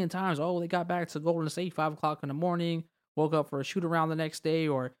Warriors plenty of times, they got back to Golden State 5 o'clock in the morning, woke up for a shoot around the next day,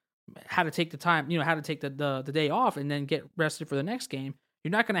 or had to take the time, had to take the day off and then get rested for the next game.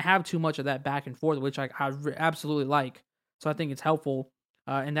 You're not going to have too much of that back and forth, which I absolutely like. So I think it's helpful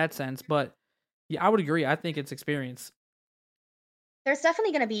in that sense. But yeah, I would agree. I think it's experience. There's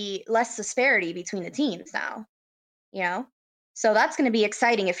definitely going to be less disparity between the teams now, you know? So that's going to be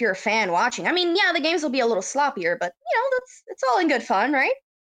exciting if you're a fan watching. I mean, yeah, the games will be a little sloppier, but it's all in good fun, right?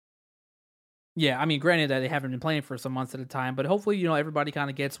 Yeah, I mean, granted that they haven't been playing for some months at a time, but hopefully, everybody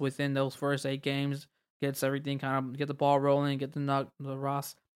kind of gets within those first 8 games, gets everything get the ball rolling, get get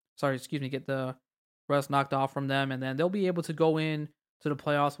the rust knocked off from them, and then they'll be able to go in to the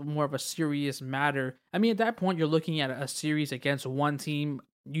playoffs with more of a serious matter. I mean, at that point, you're looking at a series against one team.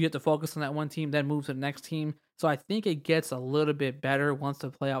 You get to focus on that one team, then move to the next team. So I think it gets a little bit better once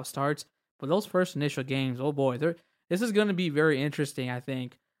the playoff starts. But those first initial games, oh boy, this is going to be very interesting, I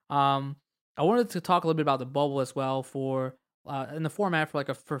think. I wanted to talk a little bit about the bubble as well for in the format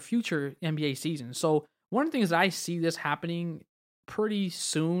for future NBA seasons. So one of the things that I see this happening pretty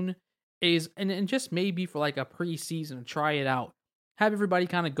soon is, and just maybe for like a preseason, try it out. Have everybody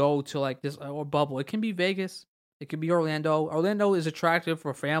kind of go to like this or bubble. It can be Vegas, it could be Orlando. Orlando is attractive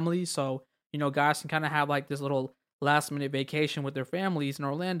for families, so guys can kind of have like this little last minute vacation with their families in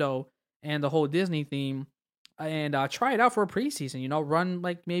Orlando. and the whole Disney theme, and try it out for a preseason. Run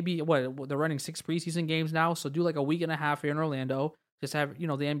like maybe what they're running 6 preseason games now, so do like a week and a half here in Orlando. Just have the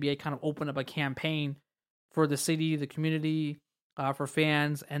NBA kind of open up a campaign for the city, the community, for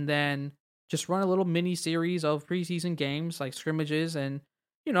fans, and then just run a little mini series of preseason games like scrimmages, and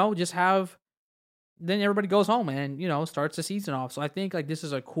just have. Then everybody goes home and starts the season off. So I think like this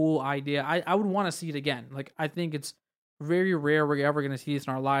is a cool idea. I would want to see it again. Like I think it's very rare we're ever going to see this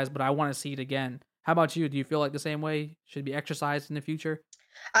in our lives, but I want to see it again. How about you? Do you feel like the same way? Should be exercised in the future?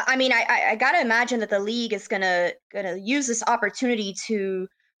 I mean, I gotta imagine that the league is gonna use this opportunity to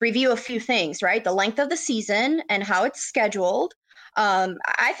review a few things, right? The length of the season and how it's scheduled.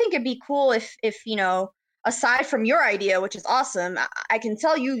 I think it'd be cool if aside from your idea, which is awesome, I can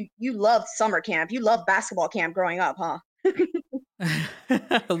tell you loved summer camp. You loved basketball camp growing up, huh?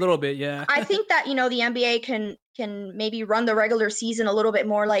 A little bit, yeah. I think that the NBA can maybe run the regular season a little bit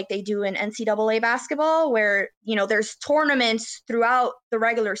more like they do in NCAA basketball, where there's tournaments throughout the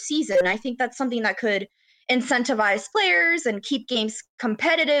regular season. I think that's something that could incentivize players and keep games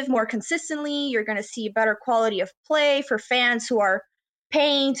competitive more consistently. You're going to see better quality of play for fans who are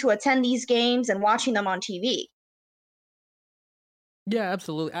paying to attend these games and watching them on TV. Yeah,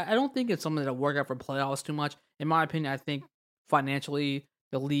 absolutely. I don't think it's something that'll work out for playoffs too much. In my opinion, I think financially,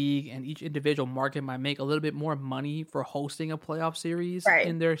 the league and each individual market might make a little bit more money for hosting a playoff series Right.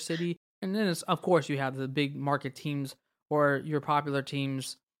 in their city. And then, of course, you have the big market teams or your popular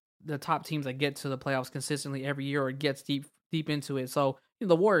teams, the top teams that get to the playoffs consistently every year or gets deep into it. So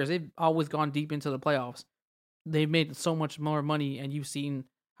the Warriors, they've always gone deep into the playoffs. They've made so much more money, and you've seen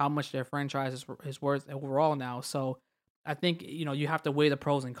how much their franchise is worth overall now. So I think you have to weigh the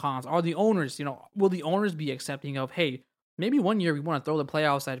pros and cons. Are the owners, will the owners be accepting of, hey, maybe one year we want to throw the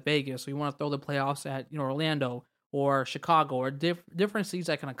playoffs at Vegas, or we want to throw the playoffs at Orlando or Chicago, or different cities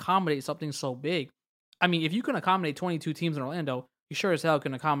that can accommodate something so big. I mean, if you can accommodate 22 teams in Orlando, you sure as hell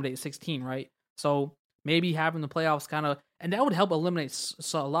can accommodate 16, right? So maybe having the playoffs and that would help eliminate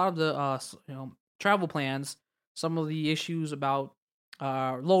a lot of the travel plans, some of the issues about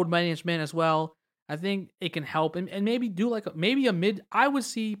load management as well. I think it can help, and maybe do I would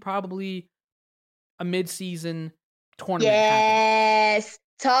see probably a mid-season tournament. Yes. Happen.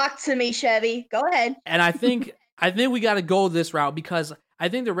 Talk to me, Chevy. Go ahead. And I think we got to go this route, because I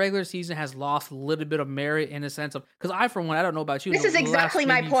think the regular season has lost a little bit of merit in the sense of, because I don't know about you. This is exactly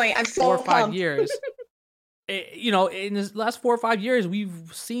my point. I'm so 4 or 5 pumped. years. In the last 4 or 5 years,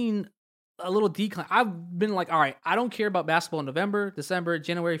 we've seen a little decline. I've been like, all right, I don't care about basketball in November, December,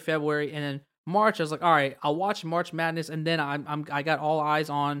 January, February, and then March. I was like, all right, I'll watch March Madness, and then I got all eyes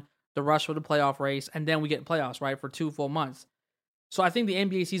on the rush for the playoff race, and then we get playoffs, right, for 2 full months. So I think the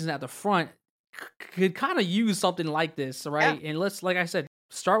NBA season at the front could kind of use something like this, right? Yeah. And let's, like I said,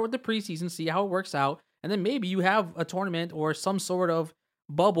 start with the preseason, see how it works out, and then maybe you have a tournament or some sort of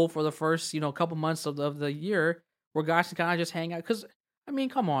bubble for the first, couple months of the year where guys can kind of just hang out. Because, I mean,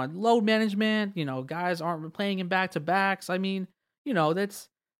 come on, load management, guys aren't playing in back-to-backs. I mean, that's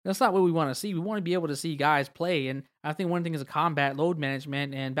not what we want to see. We want to be able to see guys play, and I think one thing is to combat load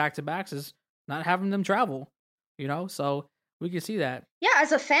management and back-to-backs is not having them travel, so we can see that. Yeah,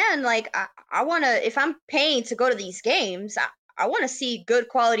 as a fan, like, I want to, if I'm paying to go to these games, I want to see good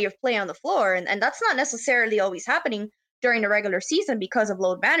quality of play on the floor, and that's not necessarily always happening during the regular season because of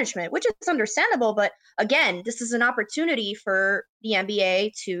load management, which is understandable. But again, this is an opportunity for the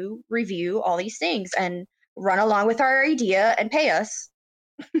NBA to review all these things and run along with our idea and pay us.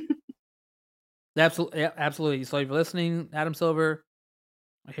 Absolutely. So if you're listening, Adam Silver,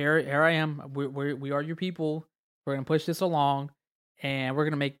 here I am. We are your people. We're gonna push this along, and we're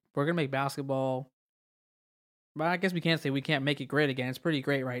gonna make basketball. But I guess we can't say we can't make it great again. It's pretty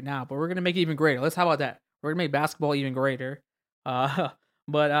great right now, but we're gonna make it even greater. How about that? We're gonna make basketball even greater.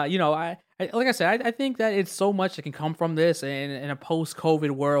 But I like I said, I think that it's so much that can come from this, and in a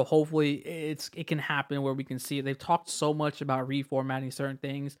post-COVID world, hopefully it can happen where we can see it. They've talked so much about reformatting certain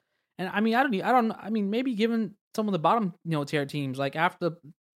things, and I mean, maybe given some of the bottom tier teams, like after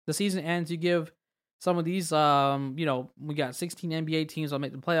the season ends, you give some of these, we got 16 NBA teams that'll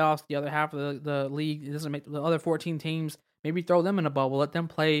make the playoffs. The other half of the league doesn't make the other 14 teams. Maybe throw them in a bubble, let them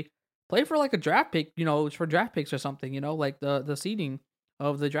play for like a draft pick, for draft picks or something, like the seeding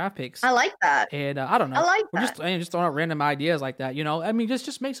of the draft picks. I like that. And I don't know. I like We're that. just throwing out random ideas like that, I mean,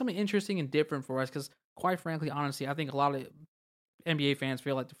 just make something interesting and different for us, because quite frankly, honestly, I think a lot of NBA fans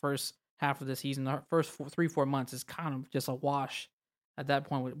feel like the first half of the season, the first 3-4 months is kind of just a wash at that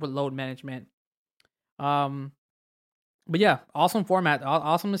point with load management. But yeah, awesome format.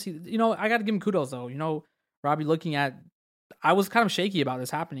 Awesome to see. I got to give him kudos though. Robbie, looking at I was kind of shaky about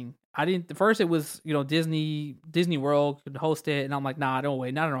this happening. I didn't. First, it was Disney World could host it, and I'm like, nah, no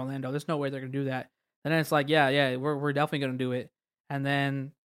way, not in Orlando. There's no way they're gonna do that. And then it's like, yeah, we're definitely gonna do it. And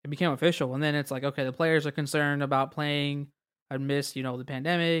then it became official. And then it's like, okay, the players are concerned about playing amidst the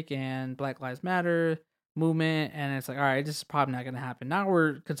pandemic and Black Lives Matter movement, and it's like, all right, this is probably not gonna happen. Now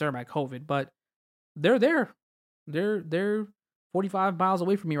we're concerned about COVID, but they're there. They're 45 miles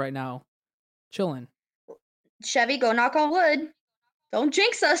away from me right now, chilling. Chevy, go knock on wood. Don't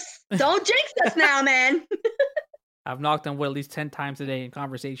jinx us. Don't jinx us now, man. I've knocked on wood at least 10 times a day in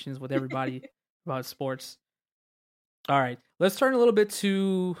conversations with everybody about sports. All right, let's turn a little bit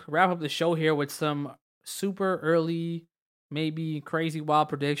to wrap up the show here with some super early, maybe crazy wild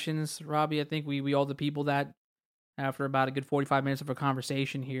predictions. Robbie, I think we owe the people that after about a good 45 minutes of a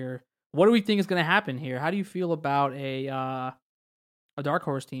conversation here. What do we think is going to happen here? How do you feel about a dark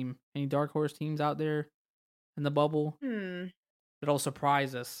horse team? Any dark horse teams out there in the bubble that'll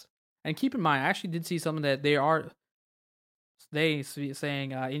surprise us? And keep in mind, I actually did see something that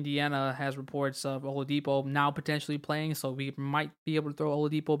saying Indiana has reports of Oladipo now potentially playing, so we might be able to throw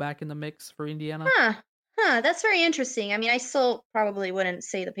Oladipo back in the mix for Indiana. That's very interesting. I mean, I still probably wouldn't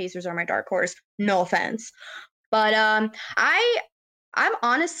say the Pacers are my dark horse. No offense. But I'm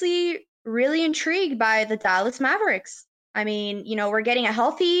honestly really intrigued by the Dallas Mavericks. I mean, we're getting a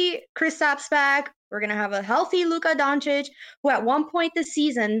healthy Kristaps back. We're going to have a healthy Luka Doncic, who at one point this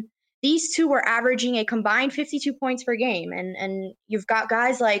season, these two were averaging a combined 52 points per game. And you've got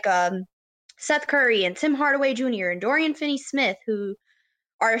guys like Seth Curry and Tim Hardaway Jr. and Dorian Finney-Smith, who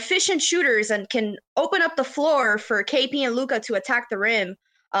are efficient shooters and can open up the floor for KP and Luka to attack the rim.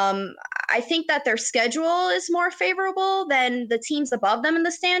 I think that their schedule is more favorable than the teams above them in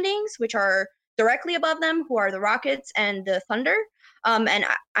the standings, which are directly above them, who are the Rockets and the Thunder. And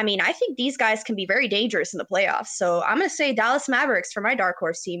I mean, I think these guys can be very dangerous in the playoffs. So I'm going to say Dallas Mavericks for my dark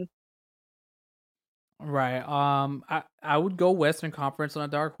horse team. Right. I would go Western Conference on a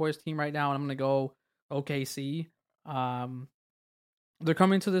dark horse team right now, and I'm going to go OKC. They're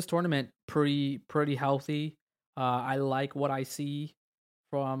coming to this tournament pretty healthy. I like what I see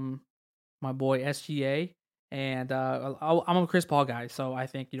from my boy SGA, and I'm a Chris Paul guy, so I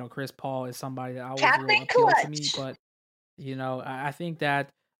think Chris Paul is somebody that always will appeal to me. But I think that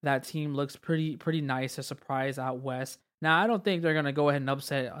team looks pretty nice to surprise out west. Now I don't think they're gonna go ahead and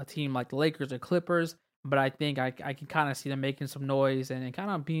upset a team like the Lakers or Clippers, but I think I can kind of see them making some noise and kind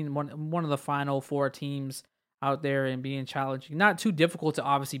of being one of the final four teams out there and being challenging. Not too difficult to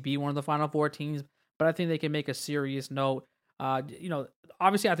obviously be one of the final four teams, but I think they can make a serious note.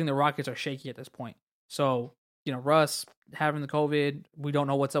 Obviously I think the Rockets are shaky at this point. So, Russ having the COVID, we don't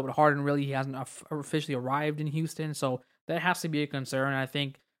know what's up with Harden really. He hasn't officially arrived in Houston, so that has to be a concern. I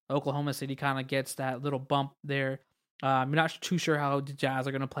think Oklahoma City kind of gets that little bump there. I'm not too sure how the Jazz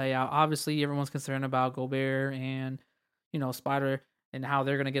are going to play out. Obviously, everyone's concerned about Gobert and, Spider and how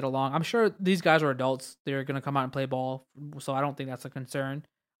they're going to get along. I'm sure these guys are adults. They're going to come out and play ball, so I don't think that's a concern.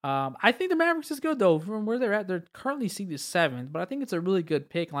 I think the Mavericks is good, though. From where they're at, they're currently seeded 7th, but I think it's a really good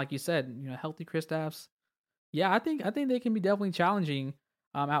pick. Like you said, healthy Kristaps. Yeah, I think they can be definitely challenging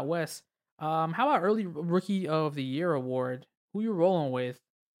out west. How about early Rookie of the Year award? Who you rolling with?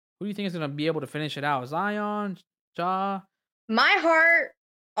 Who do you think is going to be able to finish it out? Zion, Ja? My heart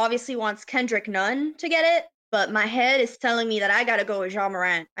obviously wants Kendrick Nunn to get it, but my head is telling me that I got to go with Ja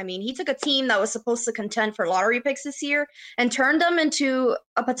Morant. I mean, he took a team that was supposed to contend for lottery picks this year and turned them into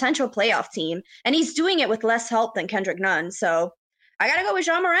a potential playoff team, and he's doing it with less help than Kendrick Nunn. So I got to go with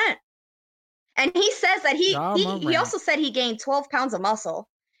Ja Morant. And he says that he also said he gained 12 pounds of muscle.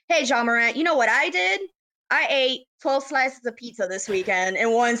 Hey, Ja Morant, you know what I did? I ate 12 slices of pizza this weekend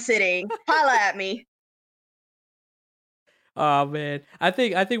in one sitting. Holla at me. Oh man, I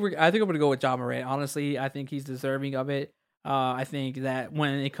think I'm gonna go with Ja Morant. Honestly, I think he's deserving of it. I think that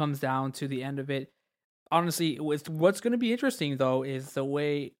when it comes down to the end of it, honestly, what's going to be interesting though is the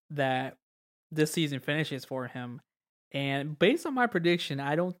way that this season finishes for him. And based on my prediction,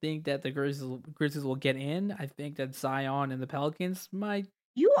 I don't think that the Grizzlies will get in. I think that Zion and the Pelicans might.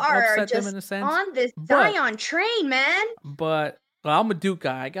 You are upset just them in a sense. On this Zion train, man. But I'm a Duke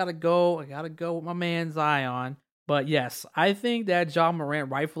guy. I gotta go with my man Zion. But yes, I think that Ja Morant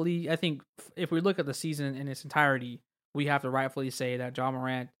rightfully. I think if we look at the season in its entirety, we have to rightfully say that Ja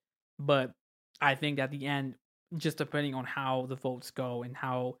Morant. But I think at the end, just depending on how the votes go and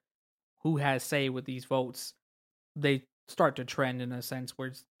who has say with these votes, they start to trend in a sense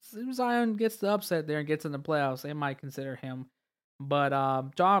where Zion gets the upset there and gets in the playoffs. They might consider him. But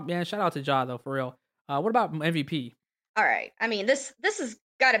Ja, man, shout out to Ja though, for real. What about MVP? All right. I mean, this has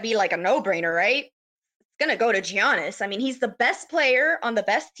got to be like a no-brainer, right? It's gonna go to Giannis. I mean, he's the best player on the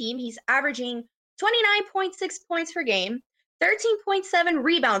best team. He's averaging 29.6 points per game, 13.7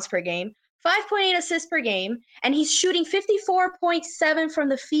 rebounds per game, 5.8 assists per game, and he's shooting 54.7 from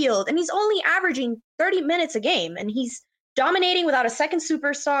the field. And he's only averaging 30 minutes a game, and he's dominating without a second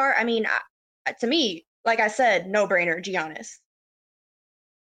superstar. I mean, to me, like I said, no brainer, Giannis.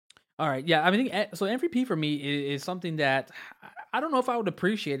 All right, yeah, I mean, so MVP for me is something that I don't know if I would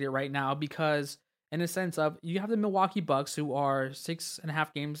appreciate it right now because, in the sense of, you have the Milwaukee Bucks who are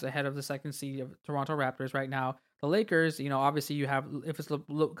 6.5 games ahead of the second seed of Toronto Raptors right now. The Lakers, obviously you have, if it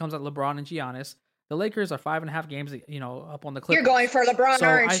comes out LeBron and Giannis, the Lakers are 5.5 games, up on the Clippers. You're going for LeBron, so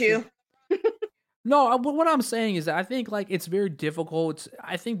aren't you? No, what I'm saying is that I think it's very difficult.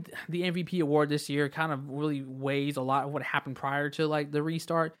 I think the MVP award this year kind of really weighs a lot of what happened prior to the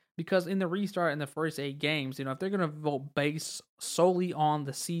restart. Because in the restart in the first 8 games, if they're going to vote based solely on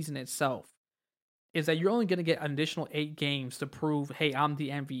the season itself, is that you're only going to get an additional 8 games to prove, hey, I'm the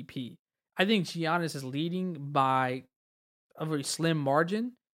MVP. I think Giannis is leading by a very slim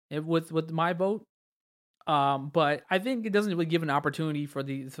margin with my vote. But I think it doesn't really give an opportunity for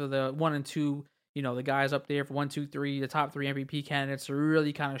the 1 and 2, the guys up there for 1, 2, 3, the top 3 MVP candidates to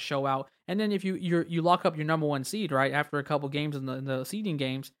really kind of show out. And then if you lock up your number 1 seed, right, after a couple games in the seeding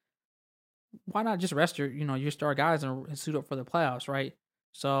games, why not just rest your star guys and suit up for the playoffs, right?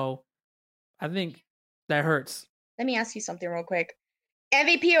 So I think that hurts. Let me ask you something real quick.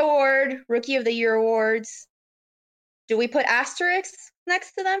 MVP award, Rookie of the Year awards. Do we put asterisks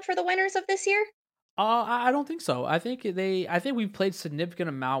next to them for the winners of this year? I don't think so. I think we've played significant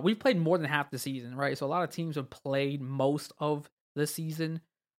amount. We've played more than half the season, right? So a lot of teams have played most of the season.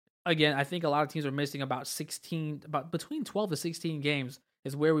 Again, I think a lot of teams are missing about between 12 to 16 games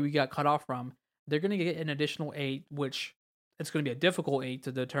is where we got cut off from. They're going to get an additional 8, which it's going to be a difficult 8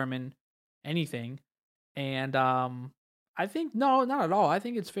 to determine anything. And I think, no, not at all. I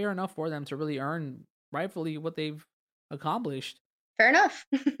think it's fair enough for them to really earn rightfully what they've accomplished. Fair enough.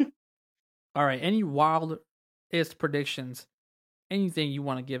 All right, any wildest predictions? Anything you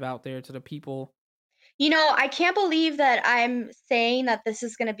want to give out there to the people? I can't believe that I'm saying that this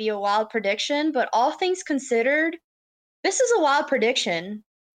is going to be a wild prediction, but all things considered, this is a wild prediction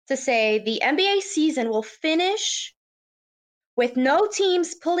to say the NBA season will finish with no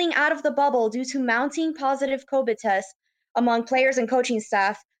teams pulling out of the bubble due to mounting positive COVID tests among players and coaching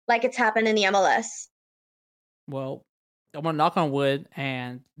staff like it's happened in the MLS. Well, I'm going to knock on wood,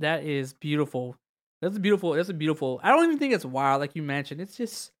 and that is beautiful. That's a beautiful. I don't even think it's wild, like you mentioned. It's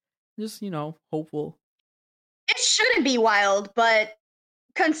just hopeful. It shouldn't be wild, but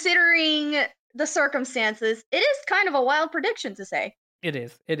considering the circumstances, it is kind of a wild prediction to say. It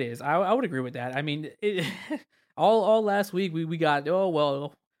is. I would agree with that. I mean, all last week we got, oh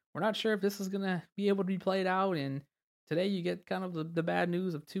well, we're not sure if this is gonna be able to be played out, and today you get kind of the bad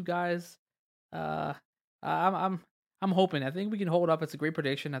news of 2 guys. I'm hoping. I think we can hold up. It's a great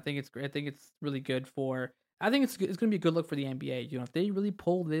prediction. I think it's really good for. I think it's going to be a good look for the NBA. If they really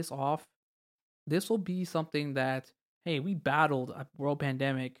pull this off, this will be something that, hey, we battled a world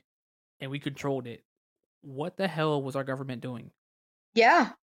pandemic and we controlled it. What the hell was our government doing? Yeah.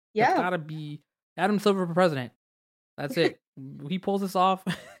 It's gotta be Adam Silver for president. That's it. He pulls this off.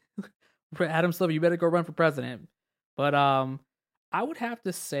 Adam Silver, you better go run for president. But I would have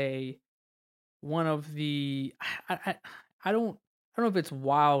to say one of the I don't know if it's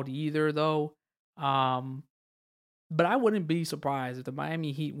wild either though. But I wouldn't be surprised if the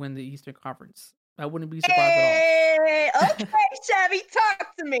Miami Heat win the Eastern Conference. I wouldn't be surprised at all. Okay, Chevy,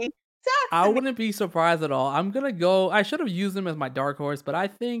 talk to me. I wouldn't be surprised at all. I'm gonna go. I should have used them as my dark horse, but I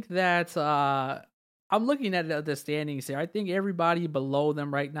think that I'm looking at the standings here. I think everybody below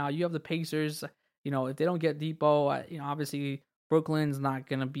them right now. You have the Pacers. If they don't get Depot, obviously Brooklyn's not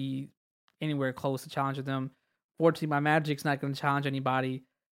gonna be anywhere close to challenging them. Fortunately, my Magic's not gonna challenge anybody.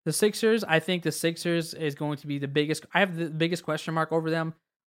 The Sixers, I think the Sixers is going to be the biggest. I have the biggest question mark over them.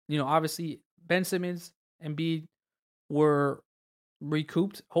 Obviously Ben Simmons and Embiid were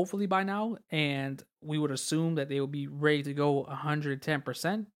recouped hopefully by now, and we would assume that they will be ready to go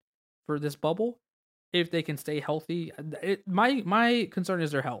 110% for this bubble if they can stay healthy. My concern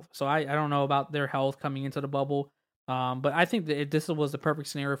is their health, so I don't know about their health coming into the bubble, but I think that this was the perfect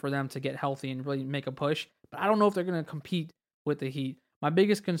scenario for them to get healthy and really make a push. But I don't know if they're going to compete with the Heat. My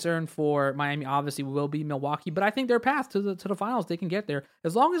biggest concern for Miami obviously will be Milwaukee, but I think their path to the finals, they can get there.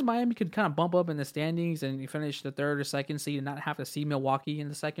 As long as Miami could kind of bump up in the standings and finish the 3rd or 2nd seed and not have to see Milwaukee in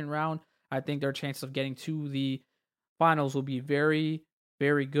the 2nd round, I think their chances of getting to the finals will be very,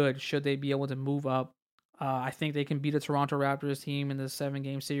 very good should they be able to move up I think they can beat the Toronto Raptors team in the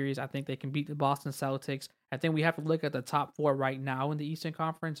 7-game series. I think they can beat the Boston Celtics. I think we have to look at the top 4 right now in the Eastern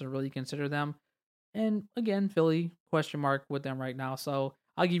Conference and really consider them. And again, Philly, question mark with them right now. So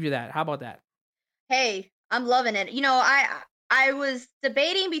I'll give you that. How about that? Hey, I'm loving it. I was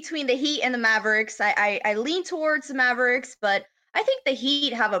debating between the Heat and the Mavericks. I lean towards the Mavericks, but I think the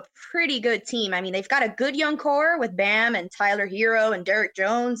Heat have a pretty good team. I mean, they've got a good young core with Bam and Tyler Hero and Derek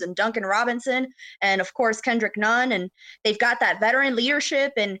Jones and Duncan Robinson and of course Kendrick Nunn, and they've got that veteran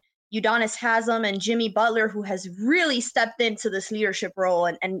leadership and Udonis Haslam and Jimmy Butler, who has really stepped into this leadership role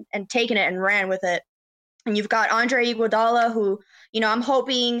and taken it and ran with it. And you've got Andre Iguodala, who I'm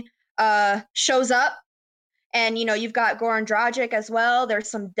hoping shows up. And you've got Goran Dragic as well.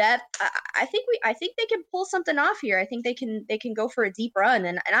 There's some depth. I think they can pull something off here. I think they can go for a deep run,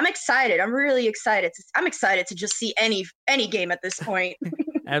 and I'm excited. I'm really excited. I'm excited to just see any game at this point.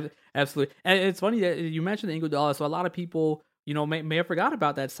 Absolutely, and it's funny that you mentioned the Iguodala. So a lot of people, may have forgot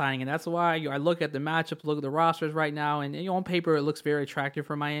about that signing, and that's why I look at the matchups, look at the rosters right now, and on paper it looks very attractive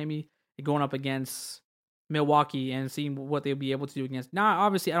for Miami going up against Milwaukee and seeing what they'll be able to do against. Now,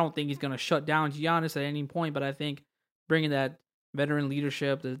 obviously, I don't think he's going to shut down Giannis at any point, but I think bringing that veteran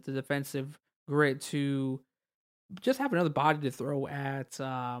leadership, the defensive grit to just have another body to throw at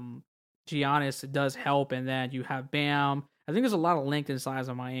Giannis, it does help. And then you have Bam. I think there's a lot of length and size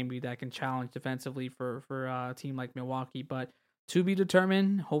on Miami that can challenge defensively for a team like Milwaukee, but to be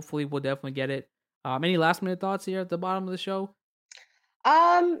determined. Hopefully, we'll definitely get it. Any last minute thoughts here at the bottom of the show?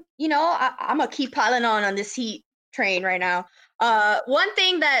 I'm gonna keep piling on this Heat train right now. One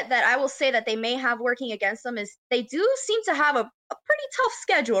thing that I will say that they may have working against them is they do seem to have a pretty tough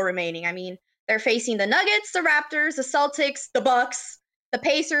schedule remaining. I mean, they're facing the Nuggets, the Raptors, the Celtics, the Bucks, the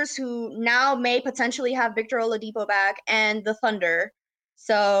Pacers, who now may potentially have Victor Oladipo back, and the Thunder.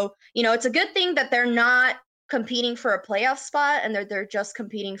 So, it's a good thing that they're not competing for a playoff spot and they're just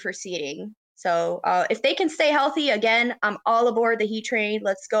competing for seeding. So if they can stay healthy, again, I'm all aboard the Heat train.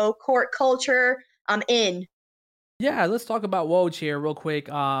 Let's go court culture. I'm in. Yeah, let's talk about Woj here real quick.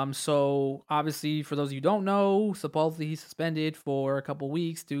 So obviously, for those of you who don't know, supposedly he's suspended for a couple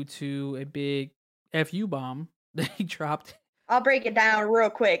weeks due to a big FU bomb that he dropped. I'll break it down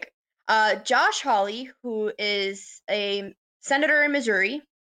real quick. Josh Hawley, who is a senator in Missouri,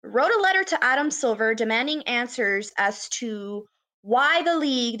 wrote a letter to Adam Silver demanding answers as to why the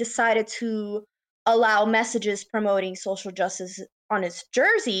league decided to allow messages promoting social justice on its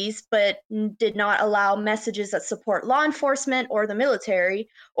jerseys, but did not allow messages that support law enforcement or the military,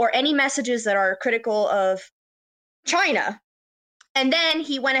 or any messages that are critical of China. And then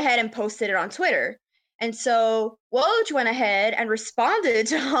he went ahead and posted it on Twitter. And so Woj went ahead and responded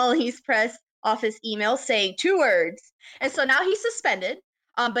to Hawley's press office email saying 2 words. And so now he's suspended,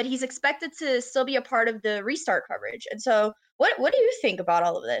 but he's expected to still be a part of the restart coverage. And so what do you think about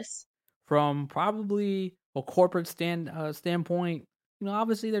all of this? From probably a corporate standpoint,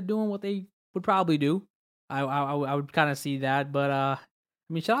 obviously they're doing what they would probably do. I would kind of see that, but I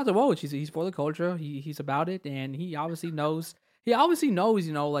mean, shout out to Woj. He's for the culture. He's about it, and he obviously knows.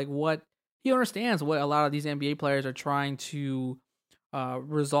 Like what he understands what a lot of these NBA players are trying to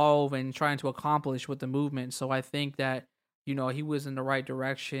resolve and trying to accomplish with the movement. So I think that he was in the right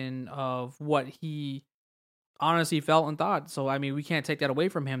direction of what he honestly felt and thought. So I mean, we can't take that away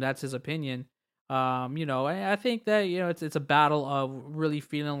from him. That's his opinion. I think that it's a battle of really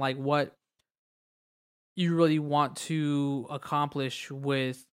feeling like what you really want to accomplish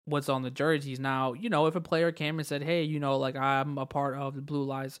with what's on the jerseys. Now, if a player came and said, "Hey, like I'm a part of the Blue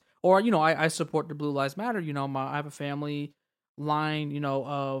Lives," or I support the Blue Lives Matter. I have a family line,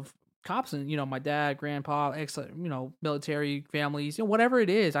 of cops, and my dad, grandpa, military families, whatever it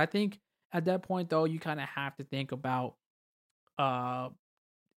is. I think at that point, though, you kind of have to think about,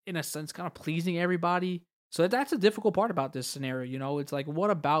 in a sense, kind of pleasing everybody. So that's a difficult part about this scenario. It's like, what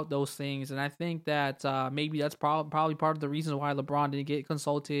about those things? And I think that maybe that's probably part of the reason why LeBron didn't get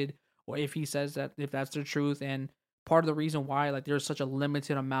consulted, or if he says that, if that's the truth, and part of the reason why like there's such a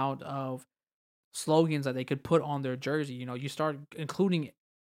limited amount of slogans that they could put on their jersey. You start including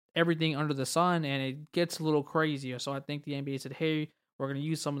everything under the sun, and it gets a little crazier. So I think the NBA said, "Hey, we're going to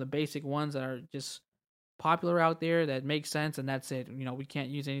use some of the basic ones that are just popular out there that make sense, and that's it. We can't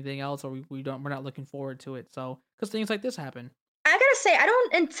use anything else, or we're not looking forward to it." So because things like this happen. I gotta say, I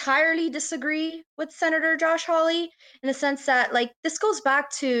don't entirely disagree with Senator Josh Hawley in the sense that, like, this goes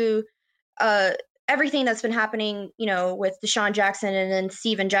back to everything that's been happening, with Deshaun Jackson and then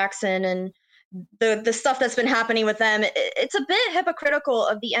Steven Jackson and the stuff that's been happening with them. It's a bit hypocritical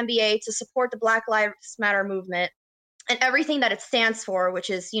of the NBA to support the Black Lives Matter movement and everything that it stands for, which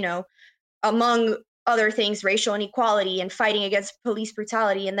is, among other things, racial inequality and fighting against police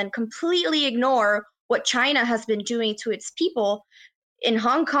brutality, and then completely ignore what China has been doing to its people in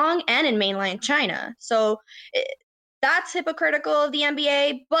Hong Kong and in mainland China. So that's hypocritical of the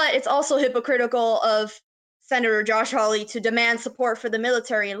NBA, but it's also hypocritical of Senator Josh Hawley to demand support for the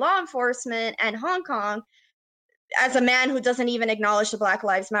military and law enforcement and Hong Kong as a man who doesn't even acknowledge the Black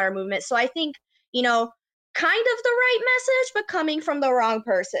Lives Matter movement. So I think, kind of the right message, but coming from the wrong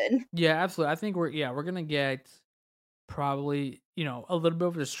person. Yeah, absolutely. I think we're gonna get probably a little bit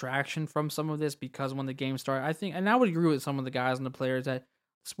of a distraction from some of this because when the game started, I think, and I would agree with some of the guys and the players that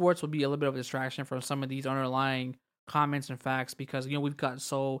sports will be a little bit of a distraction from some of these underlying comments and facts because we've gotten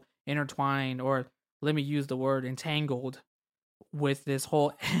so intertwined, or let me use the word entangled, with this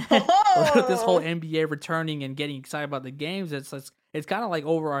whole with this whole NBA returning and getting excited about the games. It's kind of like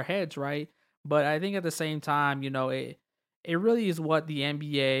over our heads, right? But I think at the same time, it really is what the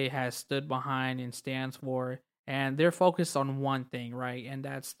NBA has stood behind and stands for, and they're focused on one thing, right? And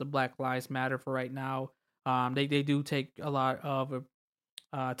that's the Black Lives Matter for right now. They do take a lot of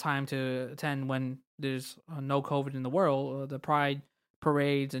time to attend when there's no COVID in the world, the Pride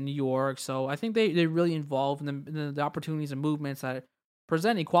parades in New York. So I think they really involved in the opportunities and movements that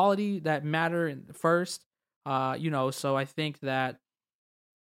present equality that matter first. So I think that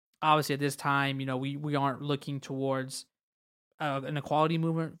obviously at this time, we aren't looking towards an equality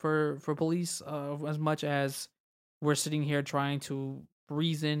movement for police as much as we're sitting here trying to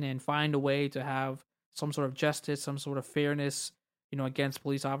reason and find a way to have some sort of justice, some sort of fairness, against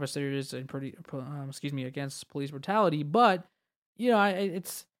police officers and against police brutality. But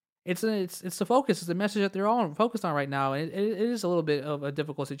it's the focus, it's the message that they're all focused on right now. And it is a little bit of a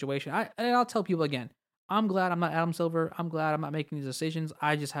difficult situation. I'll tell people again, I'm glad I'm not Adam Silver. I'm glad I'm not making these decisions.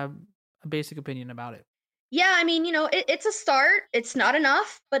 I just have a basic opinion about it. Yeah, I mean, it's a start. It's not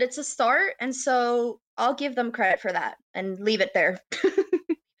enough, but it's a start. And so I'll give them credit for that and leave it there.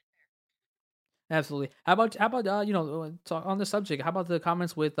 Absolutely. How about on the subject? How about the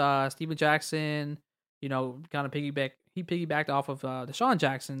comments with Steven Jackson? Kind of piggybacked off of Deshaun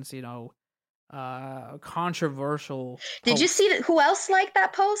Jackson's controversial. Did you see who else liked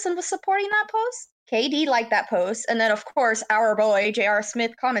that post and was supporting that post? KD liked that post, and then of course our boy J.R.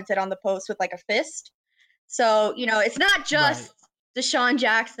 Smith commented on the post with like a fist. So it's not just Deshaun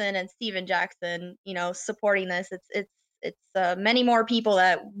Jackson and Steven Jackson, supporting this. It's many more people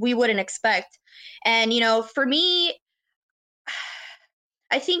that we wouldn't expect. And for me,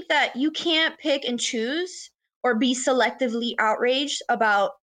 I think that you can't pick and choose or be selectively outraged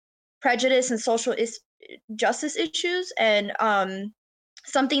about prejudice and social justice issues. And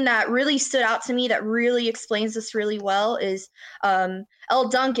something that really stood out to me that really explains this really well is Elle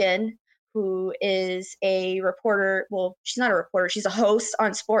Duncan, who is a reporter. Well, she's not a reporter. She's a host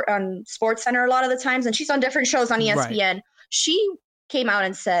on Sports Center a lot of the times, and she's on different shows on ESPN. Right. She came out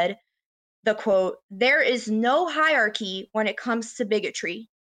and said, the quote, "There is no hierarchy when it comes to bigotry."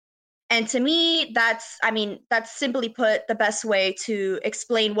 And to me, that's simply put the best way to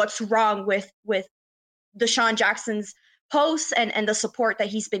explain what's wrong with Deshaun Jackson's posts and the support that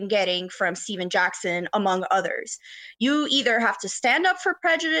he's been getting from Steven Jackson, among others. You either have to stand up for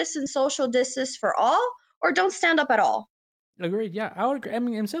prejudice and social justice for all, or don't stand up at all. Agreed. Yeah, I would agree. I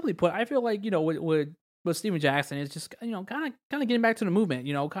mean, and simply put, I feel like with Steven Jackson is just kind of getting back to the movement.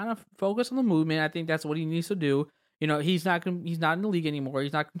 Kind of focus on the movement. I think that's what he needs to do. He's not in the league anymore.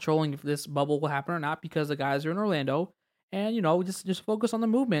 He's not controlling if this bubble will happen or not because the guys are in Orlando. And just focus on the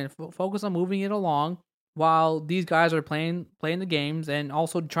movement. Focus on moving it along while these guys are playing the games and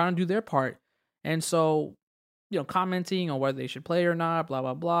also trying to do their part. And so, commenting on whether they should play or not, blah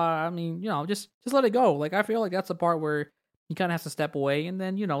blah blah. I mean, just let it go. Like I feel like that's the part where he kind of has to step away, and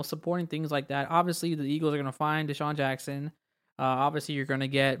then supporting things like that. Obviously, the Eagles are going to find Deshaun Jackson. Obviously, you're going to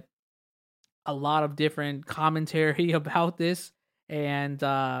get a lot of different commentary about this, and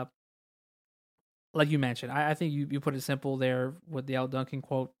like you mentioned, I think you put it simple there with the Elle Duncan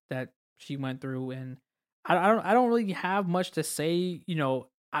quote that she went through, and I don't really have much to say.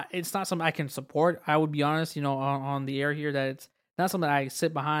 It's not something I can support. I would be honest, on the air here, that it's not something I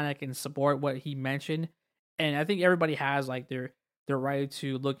sit behind. I can support what he mentioned, and I think everybody has like their right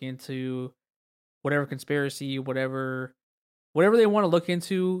to look into whatever conspiracy, whatever they want to look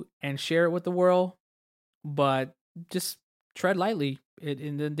into and share it with the world, but just tread lightly.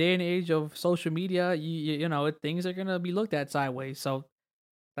 In the day and age of social media, things are gonna be looked at sideways. So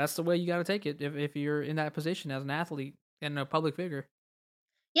that's the way you got to take it if you're in that position as an athlete and a public figure.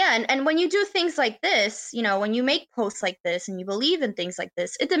 Yeah, and when you do things like this, you know, when you make posts like this and you believe in things like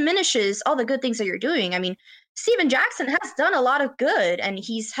this, it diminishes all the good things that you're doing. I mean, Steven Jackson has done a lot of good and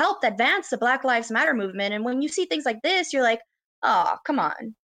he's helped advance the Black Lives Matter movement. And when you see things like this, you're like, oh, come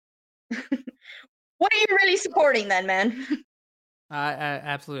on. What are you really supporting then, man? I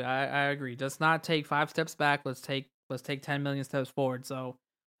absolutely, I agree. Let's not take 5 steps back. Let's take 10 million steps forward. So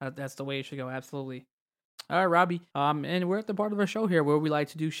that's the way it should go. Absolutely. All right, Robbie. And we're at the part of our show here where we like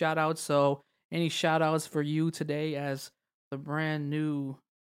to do shout outs. So any shout outs for you today as the brand new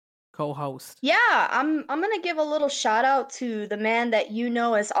co-host? Yeah, I'm gonna give a little shout out to the man that you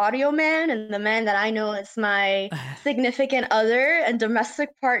know as Audio Man and the man that I know as my significant other and domestic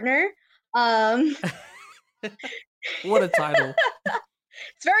partner. Um, What a title.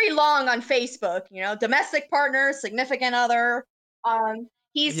 it's very long on Facebook, you know, domestic partner, significant other.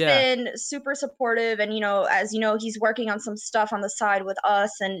 He's Yeah. been super supportive, and you know, as you know, he's working on some stuff on the side with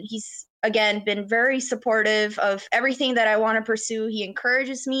us, and he's again been very supportive of everything that I want to pursue. He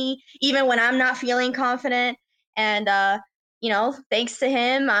encourages me even when I'm not feeling confident, and you know, thanks to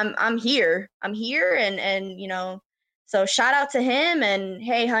him, I'm here. I'm here, and you know, so shout out to him, and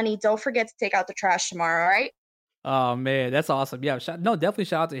hey, honey, don't forget to take out the trash tomorrow, all right? Oh man, that's awesome. Yeah, no, definitely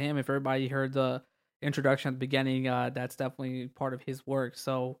shout out to him. If everybody heard the introduction at the beginning, that's definitely part of his work.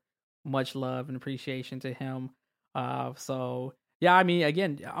 So much love and appreciation to him. So yeah, I mean,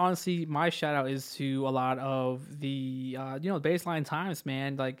 again, honestly, my shout out is to a lot of the baseline times,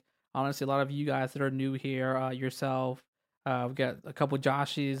 man. Like honestly, a lot of you guys that are new here, yourself, we've got a couple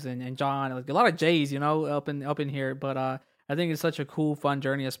Joshes and John, like a lot of J's, up in here. But I think it's such a cool, fun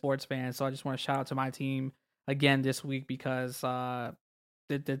journey as sports fans. So I just want to shout out to my team again this week because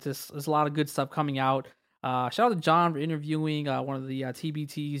there's a lot of good stuff coming out. Shout out to John for interviewing one of the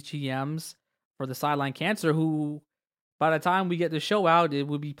TBT's GMs for the Sideline Cancer, who by the time we get the show out, it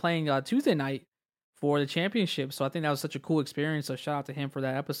will be playing Tuesday night for the championship. So I think that was such a cool experience. So shout out to him for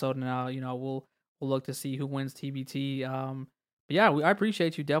that episode, and we'll look to see who wins TBT. But yeah, I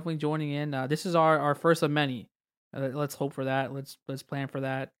appreciate you definitely joining in. This is our first of many. Let's hope for that. Let's plan for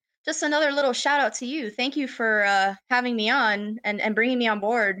that. Just another little shout out to you. Thank you for having me on and bringing me on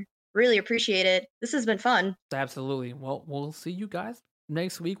board. Really appreciate it. This has been fun. Absolutely. Well, we'll see you guys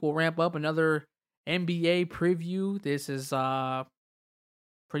next week. We'll ramp up another NBA preview. This is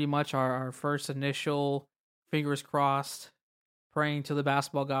pretty much our first initial, fingers crossed, praying to the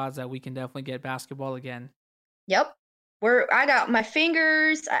basketball gods that we can definitely get basketball again. Yep. I got my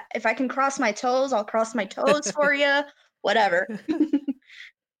fingers. If I can cross my toes, I'll cross my toes for you. Whatever.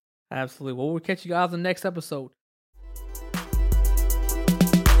 Absolutely. Well, we'll catch you guys in the next episode.